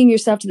 bringing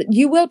yourself to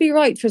you will be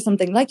right for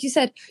something. Like you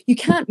said, you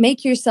can't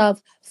make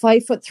yourself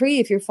 5'3"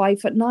 if you're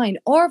 5'9",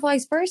 or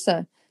vice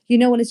versa.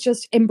 And it's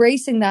just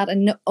embracing that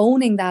and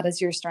owning that as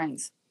your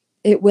strength.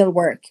 It will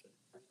work.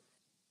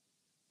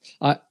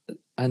 I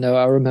know.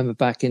 I remember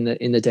back in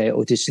the day at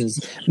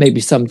auditions,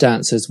 maybe some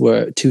dancers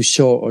were too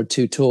short or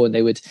too tall, and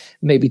they would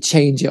maybe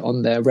change it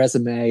on their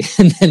resume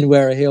and then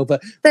wear a heel.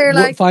 But they're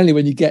like, finally,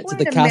 when you get to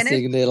the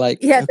casting, and they're like,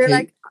 they're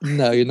like,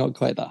 no, you're not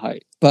quite that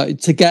height.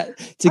 But to get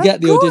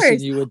the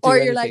audition, you would do or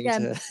you're like,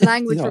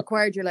 language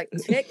required. You're like,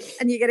 tick,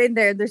 and you get in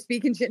there and they're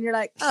speaking to you, and you're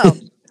like, oh.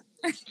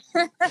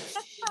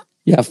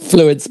 Yeah,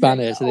 fluent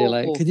Spanish. And they're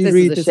like, could you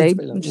read this?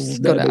 I'm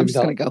just going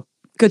to go.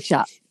 Good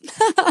chat.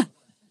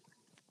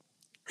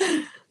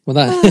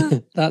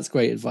 Well, that's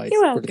great advice.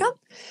 You're welcome. Brilliant.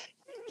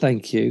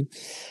 Thank you.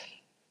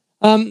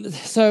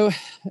 So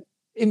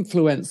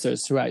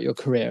influencers throughout your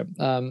career,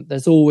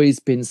 there's always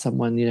been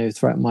someone,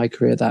 throughout my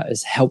career that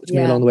has helped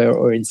me along the way,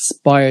 or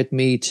inspired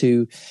me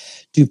to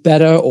do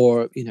better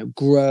or,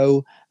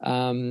 grow.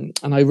 And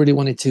I really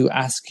wanted to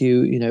ask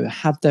you,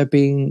 have there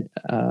been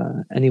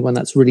anyone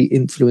that's really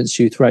influenced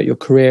you throughout your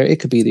career? It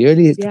could be the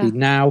early, it could be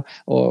now,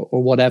 or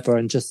whatever.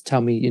 And just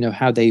tell me,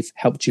 how they've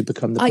helped you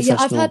become the professional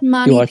I've had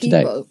many you are people,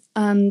 today.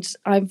 And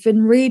I've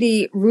been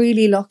really,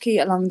 really lucky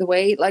along the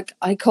way. Like,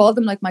 I call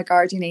them like my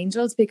guardian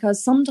angels,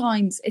 because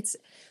sometimes it's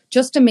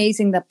just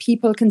amazing that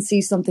people can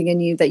see something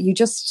in you that you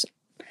just,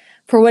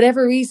 for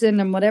whatever reason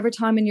and whatever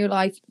time in your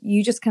life,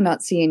 you just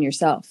cannot see in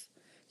yourself,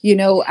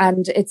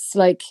 and it's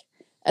like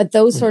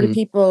those sort of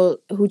people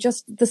who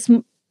just,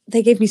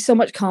 they gave me so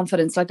much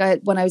confidence. Like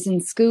when I was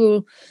in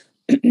school,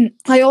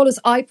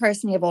 I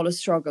personally have always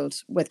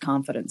struggled with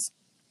confidence.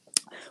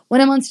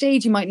 When I'm on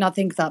stage, you might not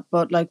think that,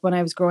 but like when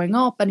I was growing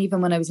up and even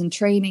when I was in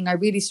training, I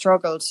really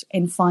struggled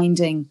in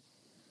finding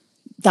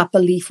that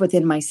belief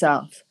within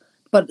myself.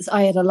 But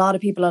I had a lot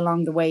of people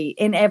along the way.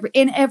 In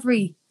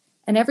every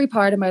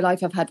part of my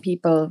life, I've had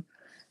people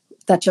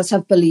that just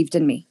have believed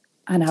in me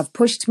and have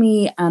pushed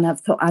me and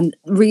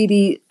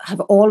really have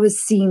always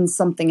seen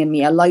something in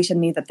me, a light in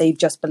me that they've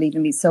just believed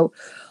in me. So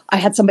I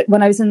had somebody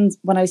when I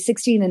was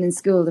 16 and in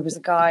school, there was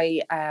a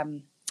guy,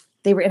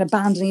 they were in a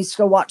band and I used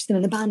to go watch them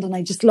in the band and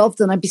I just loved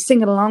them. I'd be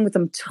singing along with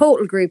them,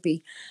 total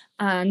groupie.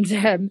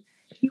 and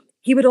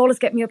he would always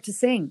get me up to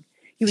sing.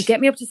 He would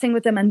get me up to sing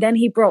with them, and then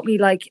he brought me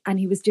and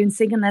he was doing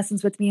singing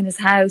lessons with me in his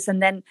house,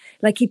 and then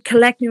he'd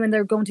collect me when they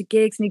were going to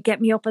gigs, and he'd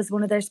get me up as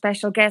one of their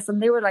special guests,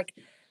 and they were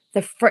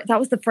that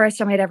was the first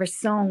time I'd ever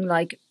sung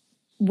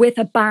with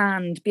a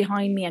band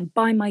behind me and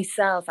by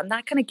myself, and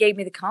that kind of gave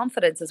me the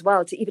confidence as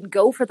well to even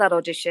go for that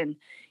audition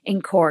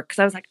in Cork, because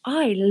I was like,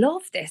 I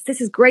love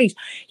this is great.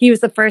 He was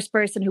the first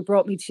person who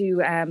brought me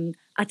to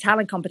a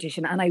talent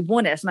competition, and I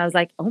won it, and I was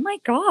like, oh my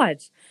God.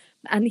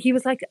 And he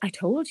was like, I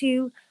told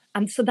you.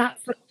 And so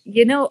that's,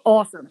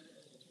 awesome.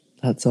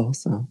 That's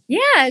awesome.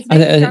 Yeah.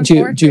 And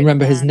do you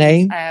remember his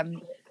name?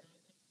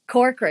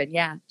 Corcoran,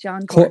 yeah.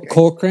 John Corcoran.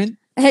 Corcoran?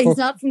 He's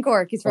not from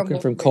Cork. He's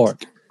from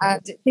Cork.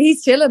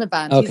 He's still in a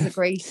band. Okay. He's a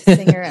great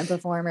singer and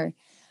performer.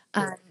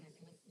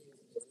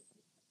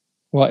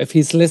 Well, if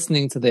he's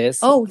listening to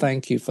this,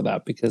 thank you for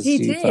that, because he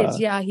did helped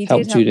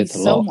help Judith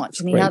me a so lot. much,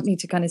 and he helped me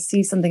to kind of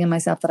see something in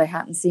myself that I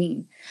hadn't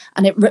seen,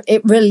 and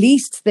it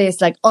released this,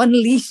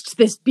 unleashed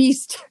this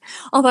beast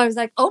of, I was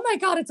like, oh my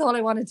God, it's all I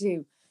want to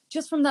do.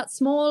 Just from that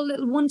small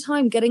little one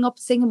time getting up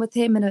singing with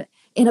him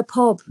in a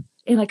pub,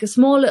 in a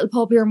small little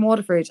pub here in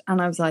Waterford,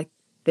 and I was like,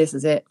 this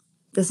is it.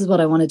 This is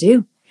what I want to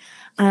do.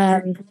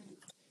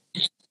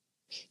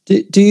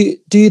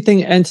 Do you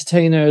think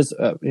entertainers,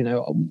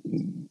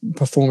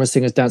 performers,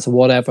 singers, dancers,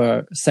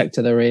 whatever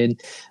sector they're in,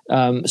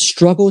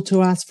 struggle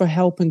to ask for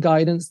help and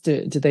guidance?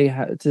 Do they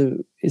have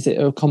to? Is it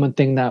a common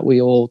thing that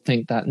we all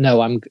think that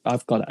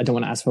I don't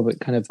want to ask for, but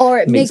kind of, or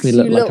it makes me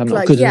look like I'm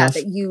not good enough?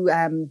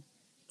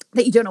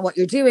 That you don't know what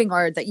you're doing,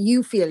 or that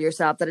you feel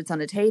yourself that it's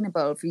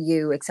unattainable for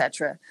you,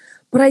 etc.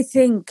 But I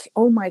think,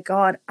 oh my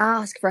God,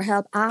 ask for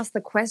help, ask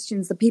the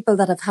questions. The people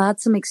that have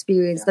had some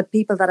experience, the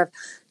people that have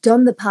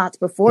done the path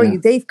before you,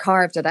 they've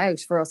carved it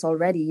out for us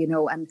already,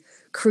 and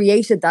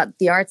created that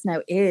the arts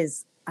now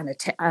is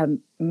a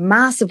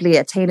massively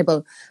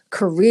attainable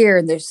career,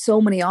 and there's so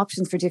many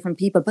options for different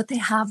people, but they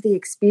have the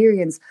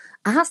experience.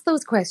 Ask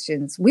those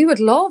questions. We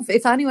would love,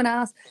 if anyone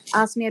asked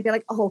me, I'd be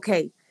like, oh,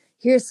 okay,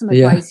 here's some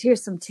advice,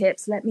 here's some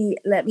tips. Let me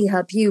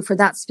help you for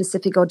that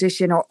specific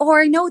audition,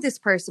 or I know this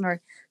person,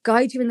 or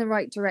guide you in the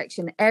right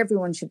direction.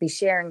 Everyone should be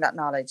sharing that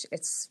knowledge.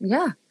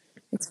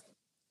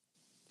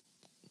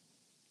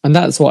 And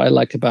that's what I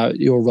like about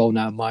your role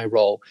now. My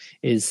role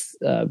is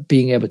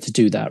being able to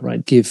do that,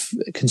 right? Give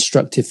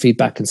constructive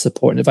feedback and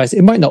support and advice.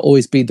 It might not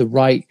always be the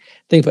right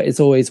thing, but it's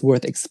always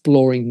worth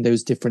exploring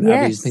those different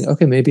avenues. Think,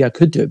 okay, maybe I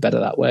could do it better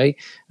that way,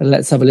 and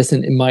let's have a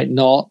listen. It might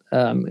not,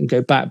 and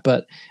go back,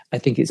 but I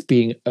think it's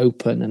being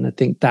open, and I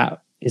think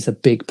that is a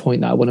big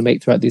point that I want to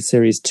make throughout this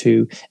series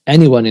to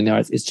anyone in the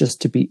arts, is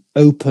just to be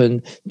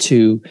open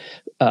to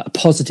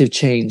positive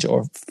change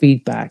or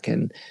feedback,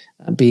 and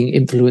being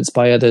influenced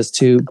by others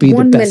to be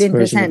the best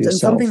version of yourself. And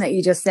something that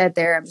you just said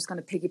there, I'm just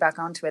going to piggyback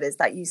onto it, is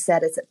that you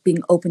said it's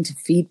being open to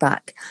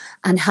feedback,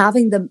 and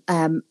having them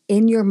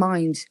in your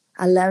mind,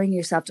 allowing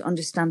yourself to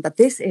understand that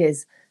this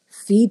is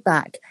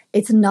feedback.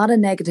 It's not a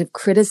negative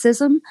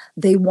criticism.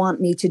 They want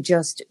me to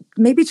just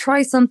maybe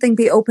try something,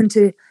 be open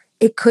to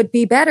it could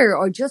be better,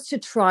 or just to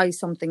try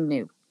something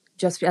new.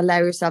 Just allow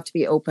yourself to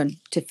be open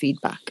to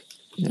feedback.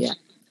 Yeah.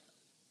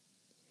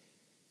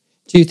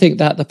 Do you think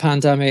that the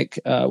pandemic,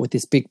 with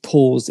this big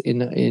pause in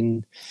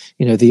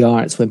the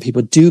arts, when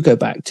people do go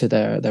back to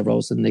their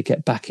roles and they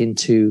get back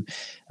into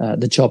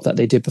the job that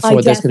they did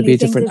before, there's going to be a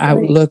different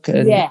outlook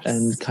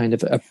and kind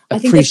of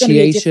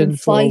appreciation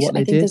for what they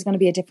did? I think there's going to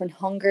be a different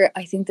hunger.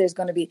 I think there's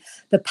going to be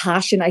the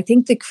passion. I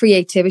think the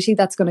creativity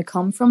that's going to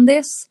come from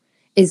this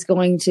is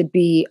going to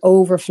be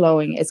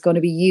overflowing. It's going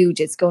to be huge.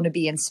 It's going to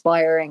be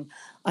inspiring.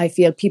 I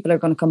feel people are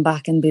going to come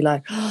back and be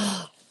like,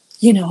 oh,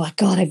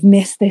 God, I've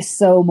missed this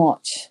so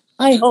much.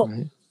 I hope.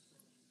 Right.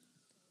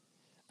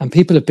 And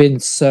people have been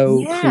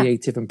so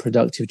creative and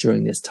productive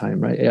during this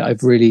time, right?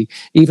 I've really,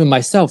 even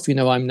myself,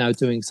 I'm now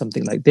doing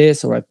something like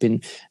this, or I've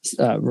been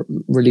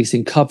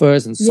releasing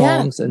covers and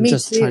songs, and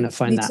just trying to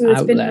find that outlet.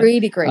 It's been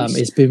really great.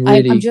 It's been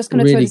really, I'm just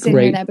going to throw this in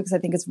here now because I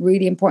think it's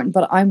really important,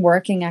 but I'm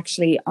working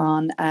actually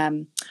on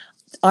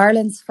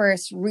Ireland's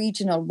first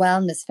regional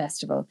wellness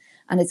festival,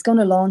 and it's going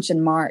to launch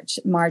in March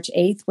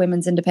 8th,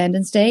 Women's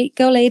Independence Day.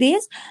 Go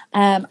ladies.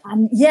 And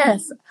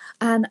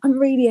I'm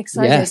really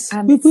excited.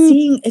 And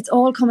seeing it's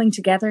all coming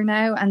together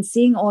now, and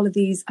seeing all of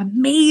these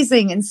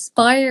amazing,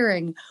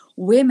 inspiring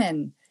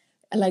women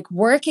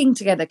working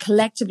together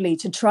collectively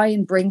to try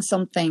and bring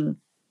something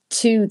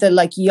to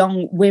the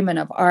young women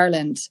of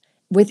Ireland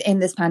within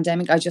this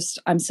pandemic.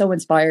 I'm so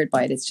inspired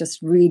by it. It's just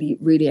really,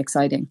 really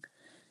exciting.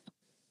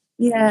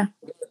 Yeah.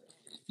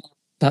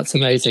 That's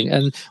amazing.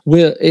 And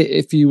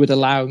if you would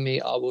allow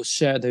me, I will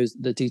share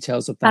the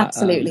details of that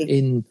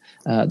in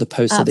the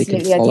post so they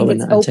can follow and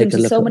take a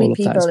look at all of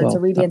that as well. People. It's a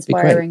really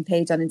inspiring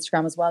page on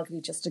Instagram as well for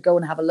you just to go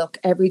and have a look.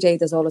 Every day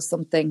there's always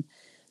something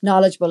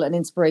knowledgeable and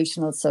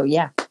inspirational. So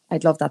yeah,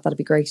 I'd love that. That'd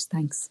be great.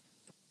 Thanks.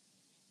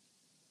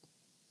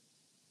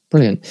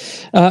 Brilliant.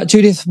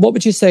 Judith, what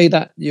would you say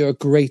that your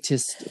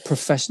greatest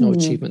professional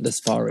achievement thus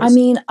far is? I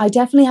mean, I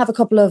definitely have a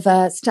couple of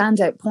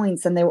standout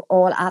points, and they were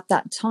all at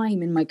that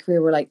time in my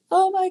career were like,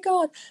 oh my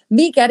God,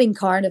 me getting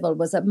Carnival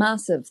was a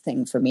massive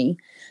thing for me,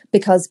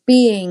 because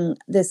being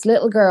this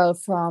little girl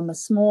from a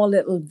small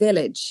little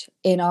village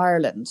in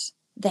Ireland,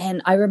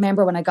 then I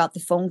remember when I got the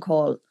phone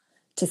call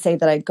to say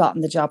that I'd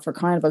gotten the job for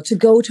Carnival, to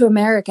go to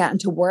America and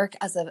to work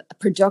as a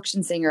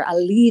production singer, a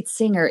lead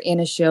singer in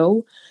a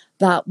show,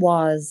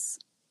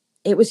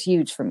 it was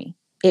huge for me.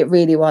 It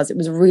really was. It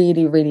was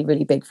really, really,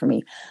 really big for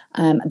me.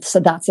 So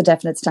that's a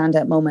definite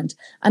standout moment.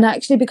 And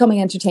actually becoming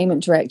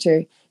entertainment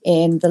director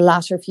in the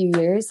latter few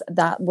years,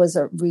 that was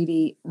a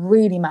really,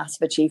 really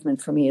massive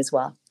achievement for me as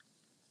well.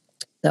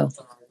 So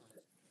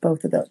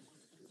both of those.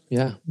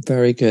 Yeah,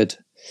 very good.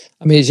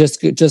 I mean, it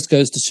just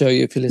goes to show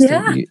you, if you're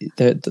listening,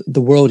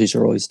 the world is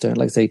your oyster.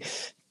 Like I say,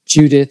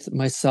 Judith,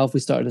 myself,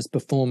 we started as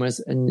performers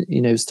and,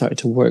 started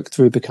to work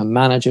through, become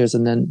managers,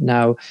 and then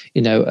now,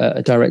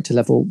 a director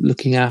level,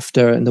 looking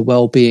after and the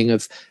well-being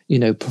of,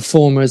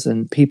 performers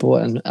and people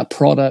and a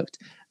product.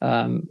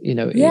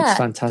 It's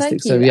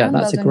fantastic. So yeah,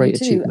 that's a great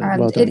achievement.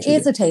 And well done, it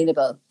is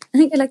attainable. I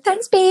think you're like,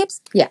 thanks,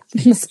 babes. Yeah.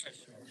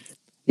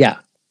 Yeah.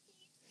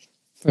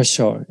 For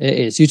sure, it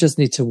is. You just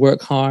need to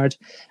work hard,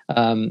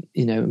 and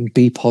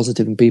be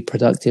positive and be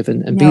productive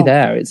and be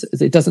there.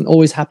 It doesn't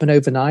always happen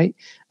overnight,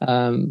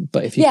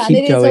 but if you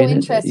keep going,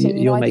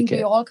 you'll make it. I think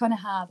we all kind of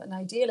have an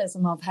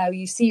idealism of how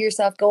you see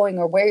yourself going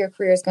or where your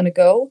career is going to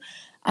go.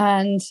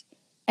 And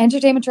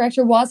entertainment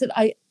director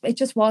it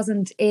just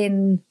wasn't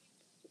it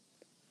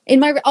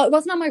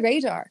wasn't on my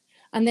radar.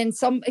 And then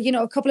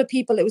a couple of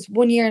people, it was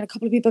 1 year, and a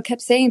couple of people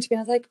kept saying to me,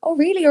 I was like, oh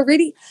really? Oh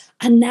really?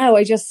 And now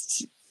it's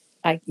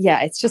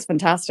just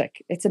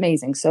fantastic. It's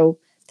amazing. So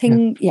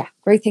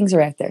great things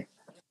are out there.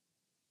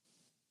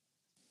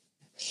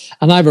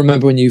 And I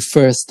remember when you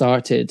first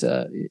started,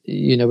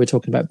 we're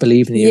talking about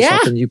believing in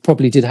yourself, and you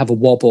probably did have a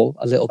wobble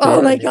a little bit.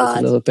 Oh my God. It was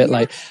a little bit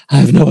like, I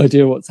have no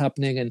idea what's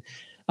happening. And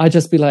I'd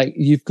just be like,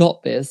 you've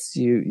got this.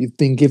 You've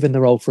been given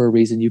the role for a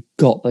reason. You've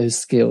got those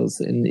skills.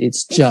 And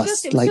it's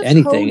just like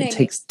anything. It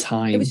takes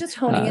time. It was just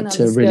honing in on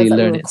to the really skills that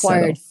learn were it.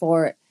 required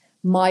for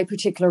my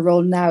particular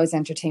role now as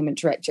entertainment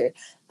director,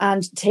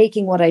 and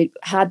taking what I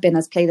had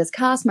been played as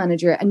cast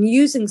manager and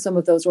using some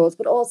of those roles,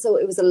 but also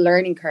it was a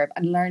learning curve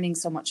and learning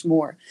so much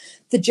more.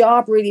 The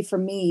job really for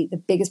me, the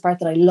biggest part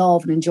that I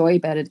love and enjoy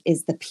about it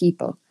is the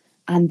people.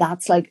 And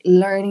that's like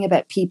learning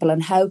about people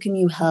and how can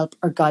you help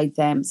or guide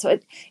them. So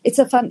it's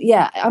a fun,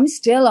 I'm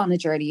still on a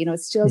journey,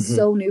 it's still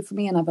so new for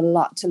me and I have a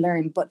lot to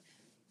learn, but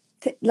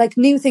like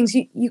new things,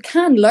 you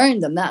can learn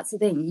them. That's the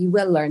thing. You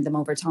will learn them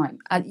over time.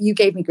 And you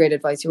gave me great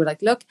advice. You were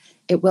like, look,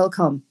 it will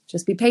come.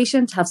 Just be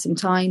patient, have some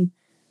time,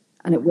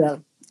 and it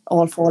will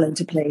all fall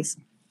into place.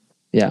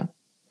 Yeah.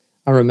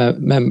 I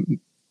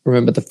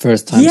remember the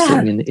first time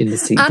sitting in the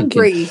seat and thinking,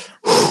 breathe.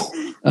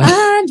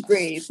 And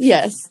breathe.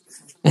 Yes.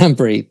 And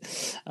breathe.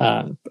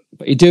 But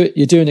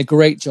you're doing a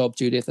great job,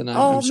 Judith, and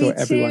I'm sure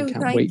everyone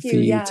can't wait for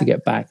you to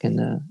get back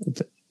and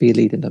be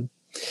leading them.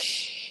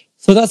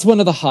 So that's one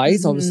of the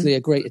highs, obviously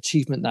a great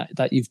achievement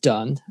that you've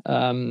done.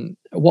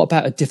 What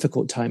about a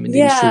difficult time in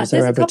the industry? Was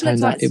there ever a time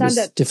that it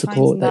was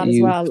difficult that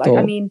you thought? Like,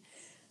 I mean,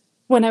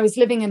 when I was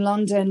living in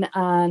London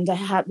and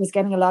I was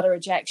getting a lot of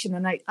rejection,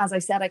 and as I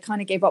said, I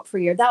kind of gave up for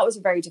a year. That was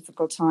a very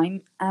difficult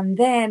time. And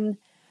then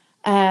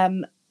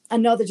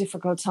another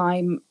difficult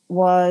time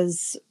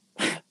was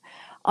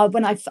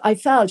when I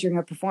fell during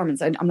a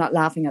performance. I'm not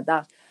laughing at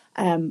that.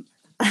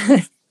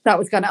 That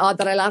was kind of odd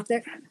that I laughed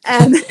there.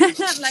 I'm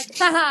like,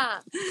 haha.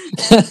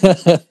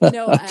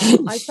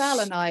 I fell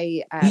and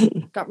I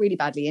got really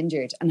badly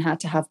injured and had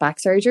to have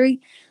back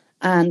surgery.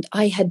 And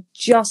I had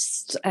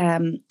just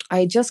kind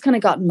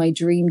of gotten my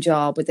dream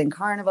job within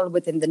Carnival,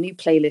 within the new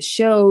playlist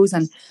shows.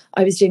 And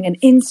I was doing an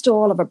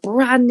install of a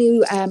brand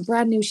new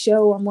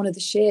show on one of the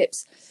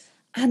ships.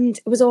 And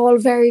it was all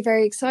very,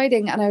 very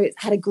exciting. And I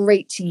had a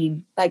great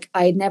team. Like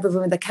I had never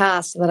been with a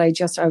cast that I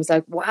was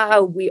like,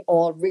 wow, we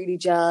all really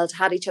gelled,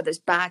 had each other's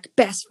back,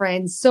 best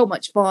friends, so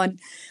much fun.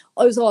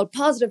 I was all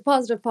positive.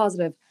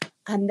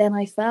 And then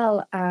I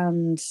fell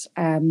and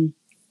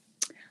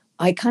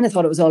I kind of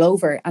thought it was all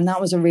over. And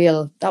that was a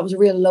real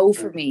low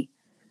for me.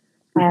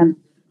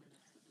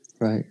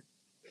 Right.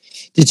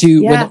 Did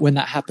you, when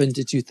that happened,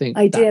 did you think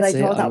I did? I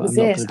thought that was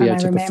it. And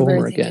I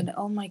remember thinking,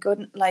 oh my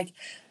goodness, like,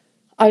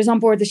 I was on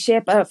board the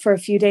ship for a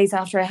few days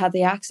after I had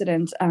the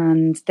accident,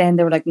 and then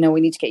they were like, no,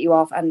 we need to get you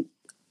off. And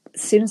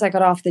as soon as I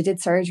got off, they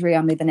did surgery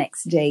on me the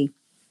next day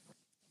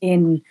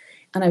and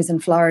I was in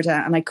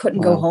Florida and I couldn't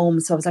go home.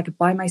 So I was like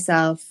by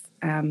myself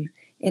in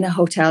a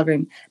hotel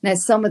room. Now,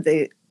 some of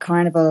the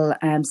Carnival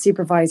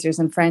supervisors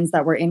and friends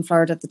that were in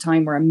Florida at the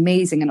time were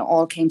amazing and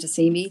all came to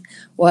see me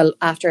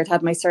after I'd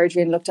had my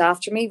surgery and looked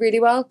after me really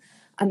well.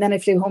 And then I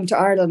flew home to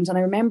Ireland, and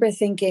I remember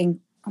thinking,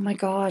 oh my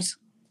God,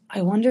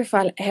 I wonder if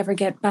I'll ever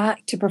get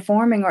back to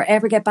performing or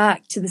ever get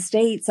back to the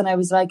States. And I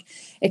was like,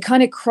 it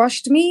kind of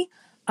crushed me.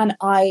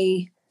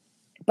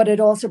 But it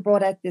also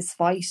brought out this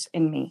fight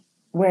in me.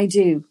 where I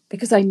do,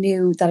 because I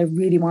knew that I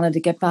really wanted to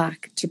get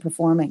back to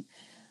performing.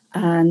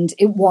 And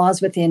it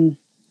was within,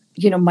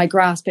 my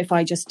grasp if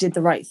I just did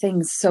the right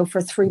things. So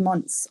for 3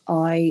 months,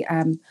 I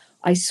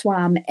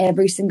swam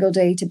every single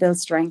day to build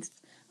strength.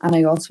 And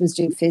I also was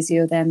doing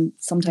physio then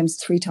sometimes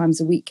 3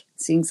 times a week,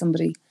 seeing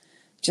somebody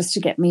just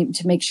to get me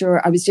to make sure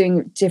I was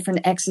doing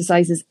different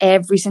exercises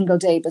every single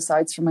day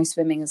besides for my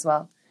swimming as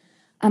well.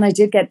 And I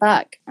did get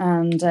back.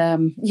 And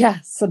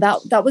so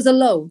that was a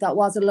low. That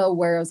was a low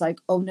where I was like,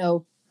 oh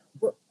no,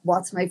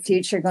 what's my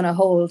future going to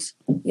hold?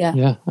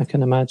 Yeah, I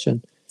can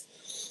imagine.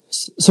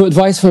 So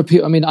advice for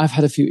people, I mean, I've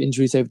had a few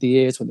injuries over the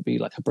years, whether it be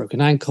like a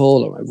broken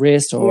ankle or a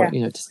wrist or,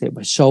 dislocate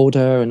my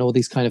shoulder and all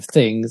these kind of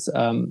things.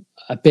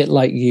 A bit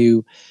like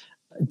you,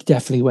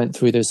 definitely went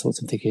through those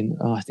sorts of thinking,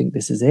 oh, I think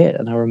this is it.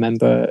 And I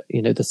remember,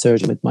 the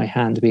surgeon with my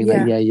hand being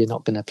like, yeah, you're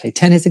not going to play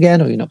tennis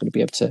again, or you're not going to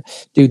be able to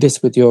do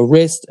this with your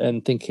wrist,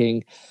 and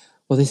thinking,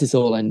 well, this is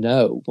all I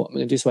know. What am I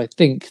going to do? So I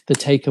think the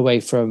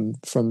takeaway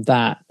from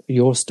that,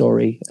 your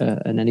story,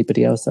 and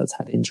anybody else that's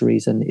had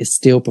injuries and is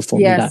still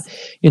performing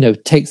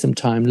that, take some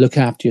time, look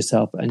after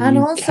yourself, and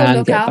you also can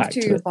look get after back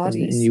to your it,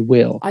 bodies. and you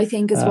will. I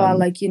think as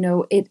well,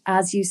 it,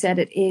 as you said,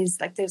 it is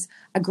like there's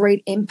a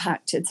great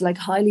impact. It's like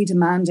highly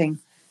demanding.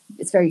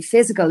 It's very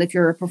physical if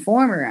you're a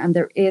performer, and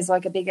there is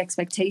like a big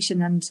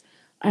expectation,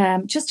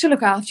 and just to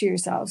look after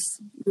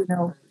yourselves,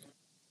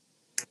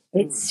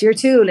 it's your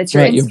tool. It's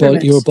your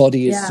instrument. Your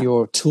body is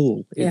your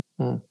tool.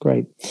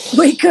 Great.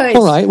 We could.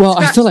 All right. Well,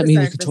 I feel like me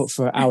and you could talk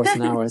for hours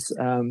and hours,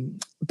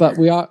 but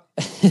we are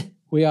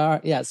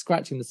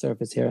scratching the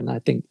surface here, and I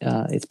think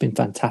it's been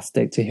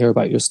fantastic to hear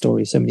about your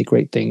story. So many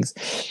great things.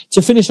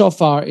 To finish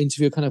off our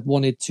interview, I kind of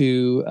wanted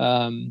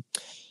to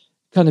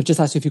kind of just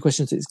ask you a few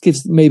questions. It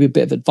gives maybe a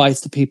bit of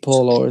advice to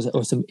people,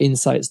 or some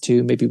insights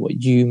to maybe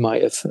what you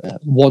might have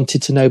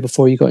wanted to know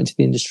before you got into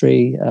the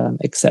industry,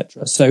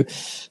 etc. So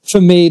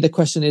for me, the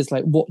question is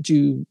like, what do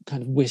you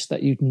kind of wish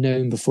that you'd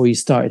known before you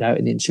started out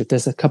in the industry? If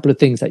there's a couple of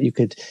things that you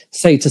could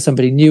say to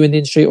somebody new in the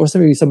industry, or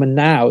maybe someone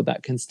now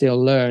that can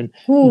still learn,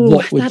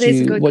 what do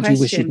you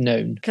wish you'd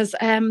known? Because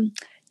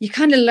you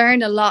kind of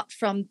learn a lot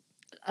from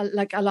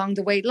along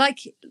the way. Like,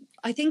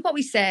 I think what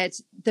we said,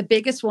 the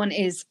biggest one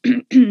is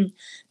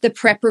the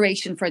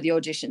preparation for the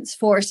auditions,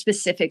 for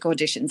specific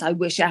auditions. I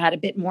wish I had a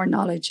bit more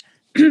knowledge,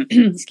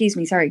 excuse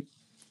me, sorry,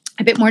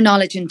 a bit more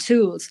knowledge and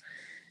tools,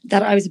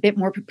 that I was a bit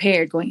more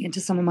prepared going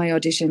into some of my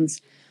auditions.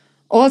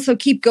 Also,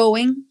 keep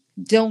going.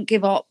 Don't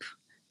give up.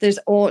 There's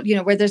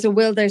where there's a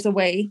will, there's a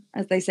way,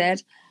 as they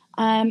said.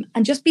 And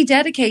just be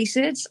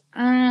dedicated,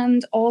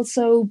 and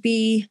also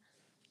be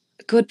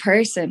good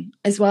person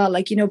as well.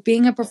 Like,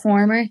 being a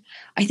performer,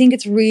 I think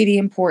it's really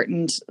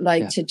important,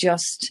 to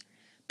just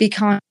be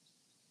kind.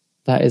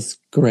 That is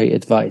great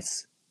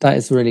advice. That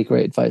is really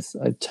great advice.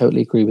 I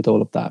totally agree with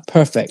all of that.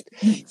 Perfect.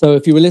 So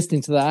if you were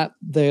listening to that,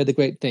 they're the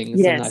great things.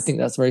 Yes. And I think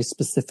that's very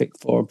specific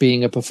for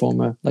being a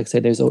performer. Like I say,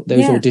 those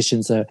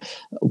auditions are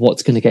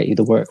what's going to get you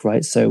the work,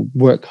 right? So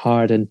work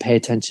hard and pay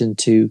attention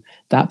to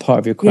that part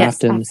of your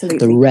craft, and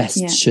the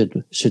rest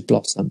should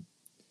blossom.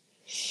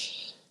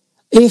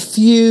 If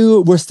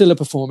you were still a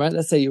performer,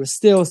 let's say you were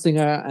still a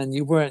singer and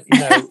you weren't,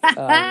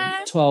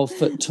 12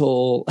 foot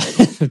tall,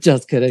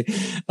 just kidding.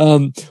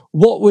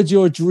 What would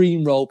your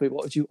dream role be?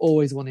 What would you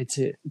always wanted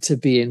to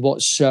be in?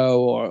 What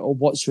show, or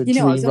what's your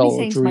dream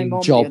role or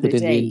dream job within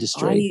the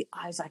industry?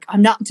 I was like,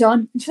 I'm not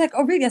done. And she's like,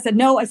 oh, really? I said,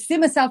 no, I see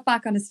myself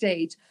back on a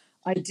stage.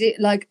 I do.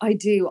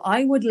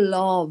 I'd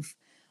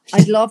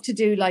love to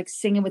do like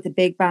singing with a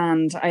big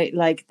band.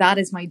 That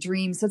is my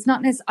dream. So it's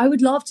not necessarily,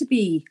 I'd love to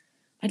be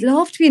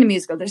in a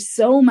musical. There's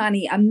so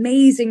many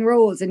amazing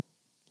roles. I'm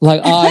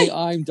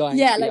dying to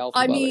be Alpha.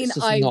 I mean,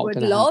 I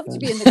would love to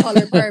be in The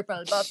Colour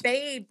Purple, but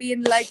babe,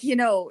 being like,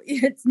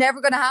 it's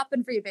never going to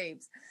happen for you,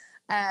 babes.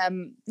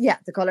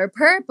 The Colour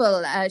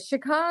Purple,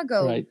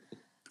 Chicago. Right.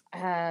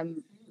 I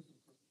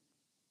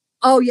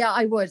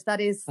would.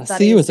 I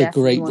see you as a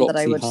great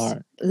Roxy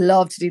Hart.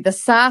 Love to do the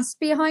sass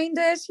behind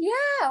it. Yeah.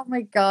 Oh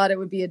my God, it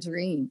would be a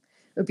dream.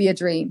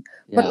 Yeah.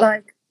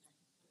 But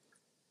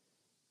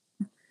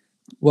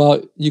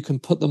well, you can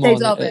put them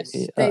on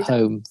at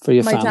home for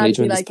your family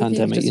during this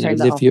pandemic.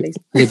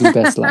 Live your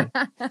best life.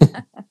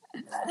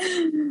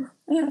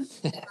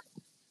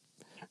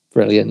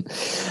 Brilliant.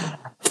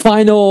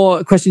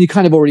 Final question. You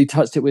kind of already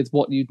touched it with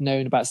what you'd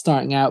known about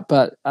starting out,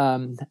 but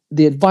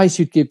the advice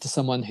you'd give to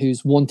someone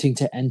who's wanting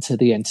to enter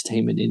the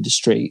entertainment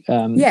industry,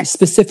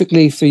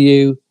 specifically for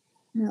you.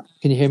 Yeah.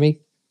 Can you hear me?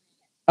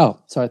 Oh,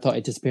 sorry, I thought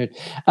it disappeared.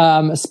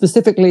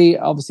 Specifically,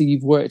 obviously,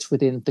 you've worked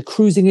within the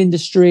cruising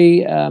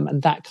industry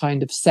and that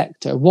kind of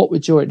sector. What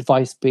would your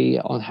advice be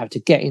on how to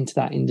get into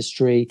that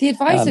industry? The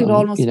advice would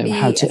almost be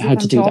how to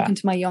do that. Talking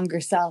to my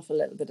younger self a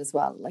little bit as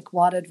well. Like,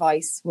 what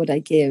advice would I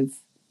give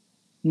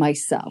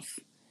myself?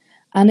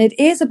 And it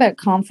is about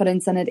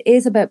confidence, and it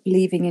is about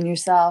believing in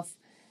yourself,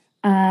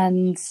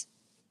 and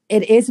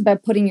it is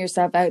about putting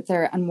yourself out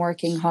there and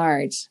working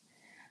hard.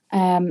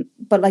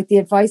 But like the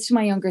advice to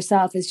my younger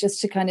self is just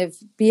to kind of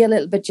be a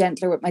little bit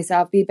gentler with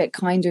myself, be a bit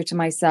kinder to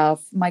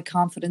myself. My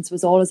confidence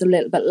was always a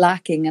little bit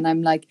lacking. And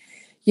I'm like,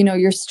 you know,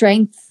 your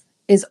strength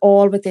is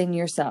all within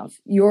yourself.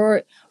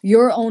 Your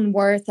own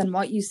worth and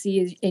what you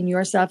see in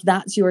yourself,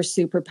 that's your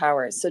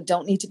superpower. So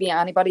don't need to be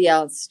anybody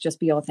else, just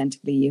be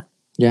authentically you.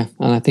 Yeah,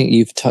 and I think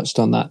you've touched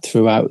on that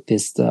throughout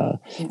this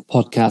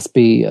podcast,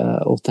 be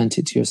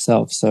authentic to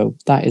yourself. So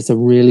that is a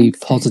really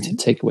positive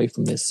takeaway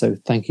from this. So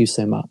thank you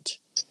so much.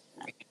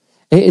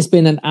 It has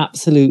been an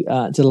absolute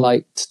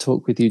delight to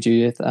talk with you,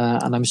 Judith,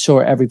 and I'm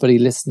sure everybody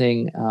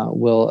listening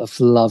will have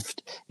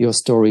loved your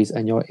stories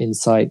and your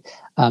insight.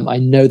 I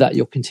know that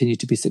you'll continue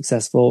to be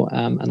successful,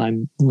 and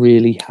I'm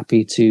really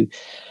happy to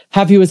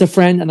have you as a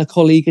friend and a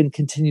colleague and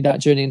continue that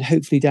journey. And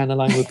hopefully down the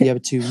line, we'll be able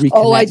to reconnect.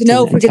 Oh, I don't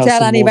know if we could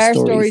tell any of our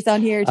stories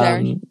on here,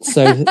 Darren.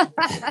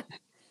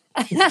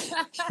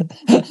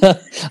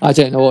 I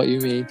don't know what you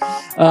mean,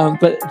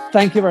 but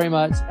thank you very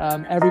much,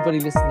 everybody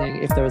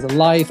listening. If there was a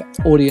live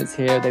audience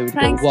here, they would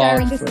go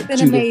wild. This has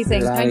been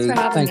amazing. Thanks for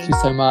having me. Thank you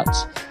so much.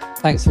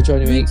 Thanks for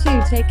joining me. You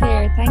too. Take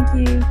care.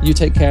 Thank you. You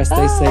take care.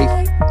 Stay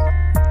safe.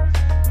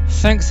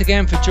 Thanks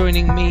again for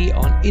joining me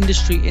on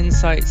Industry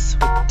Insights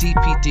with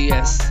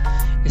DPDS.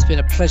 It's been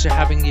a pleasure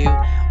having you.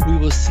 We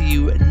will see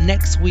you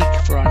next week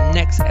for our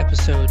next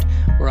episode,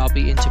 where I'll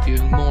be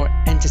interviewing more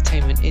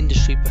entertainment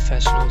industry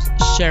professionals,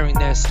 sharing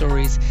their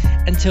stories.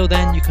 Until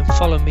then, you can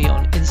follow me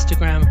on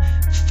Instagram,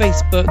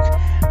 Facebook,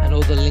 and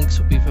all the links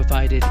will be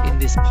provided in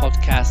this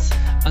podcast.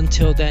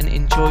 Until then,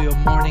 enjoy your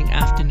morning,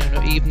 afternoon,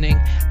 or evening,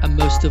 and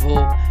most of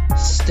all,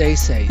 stay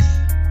safe.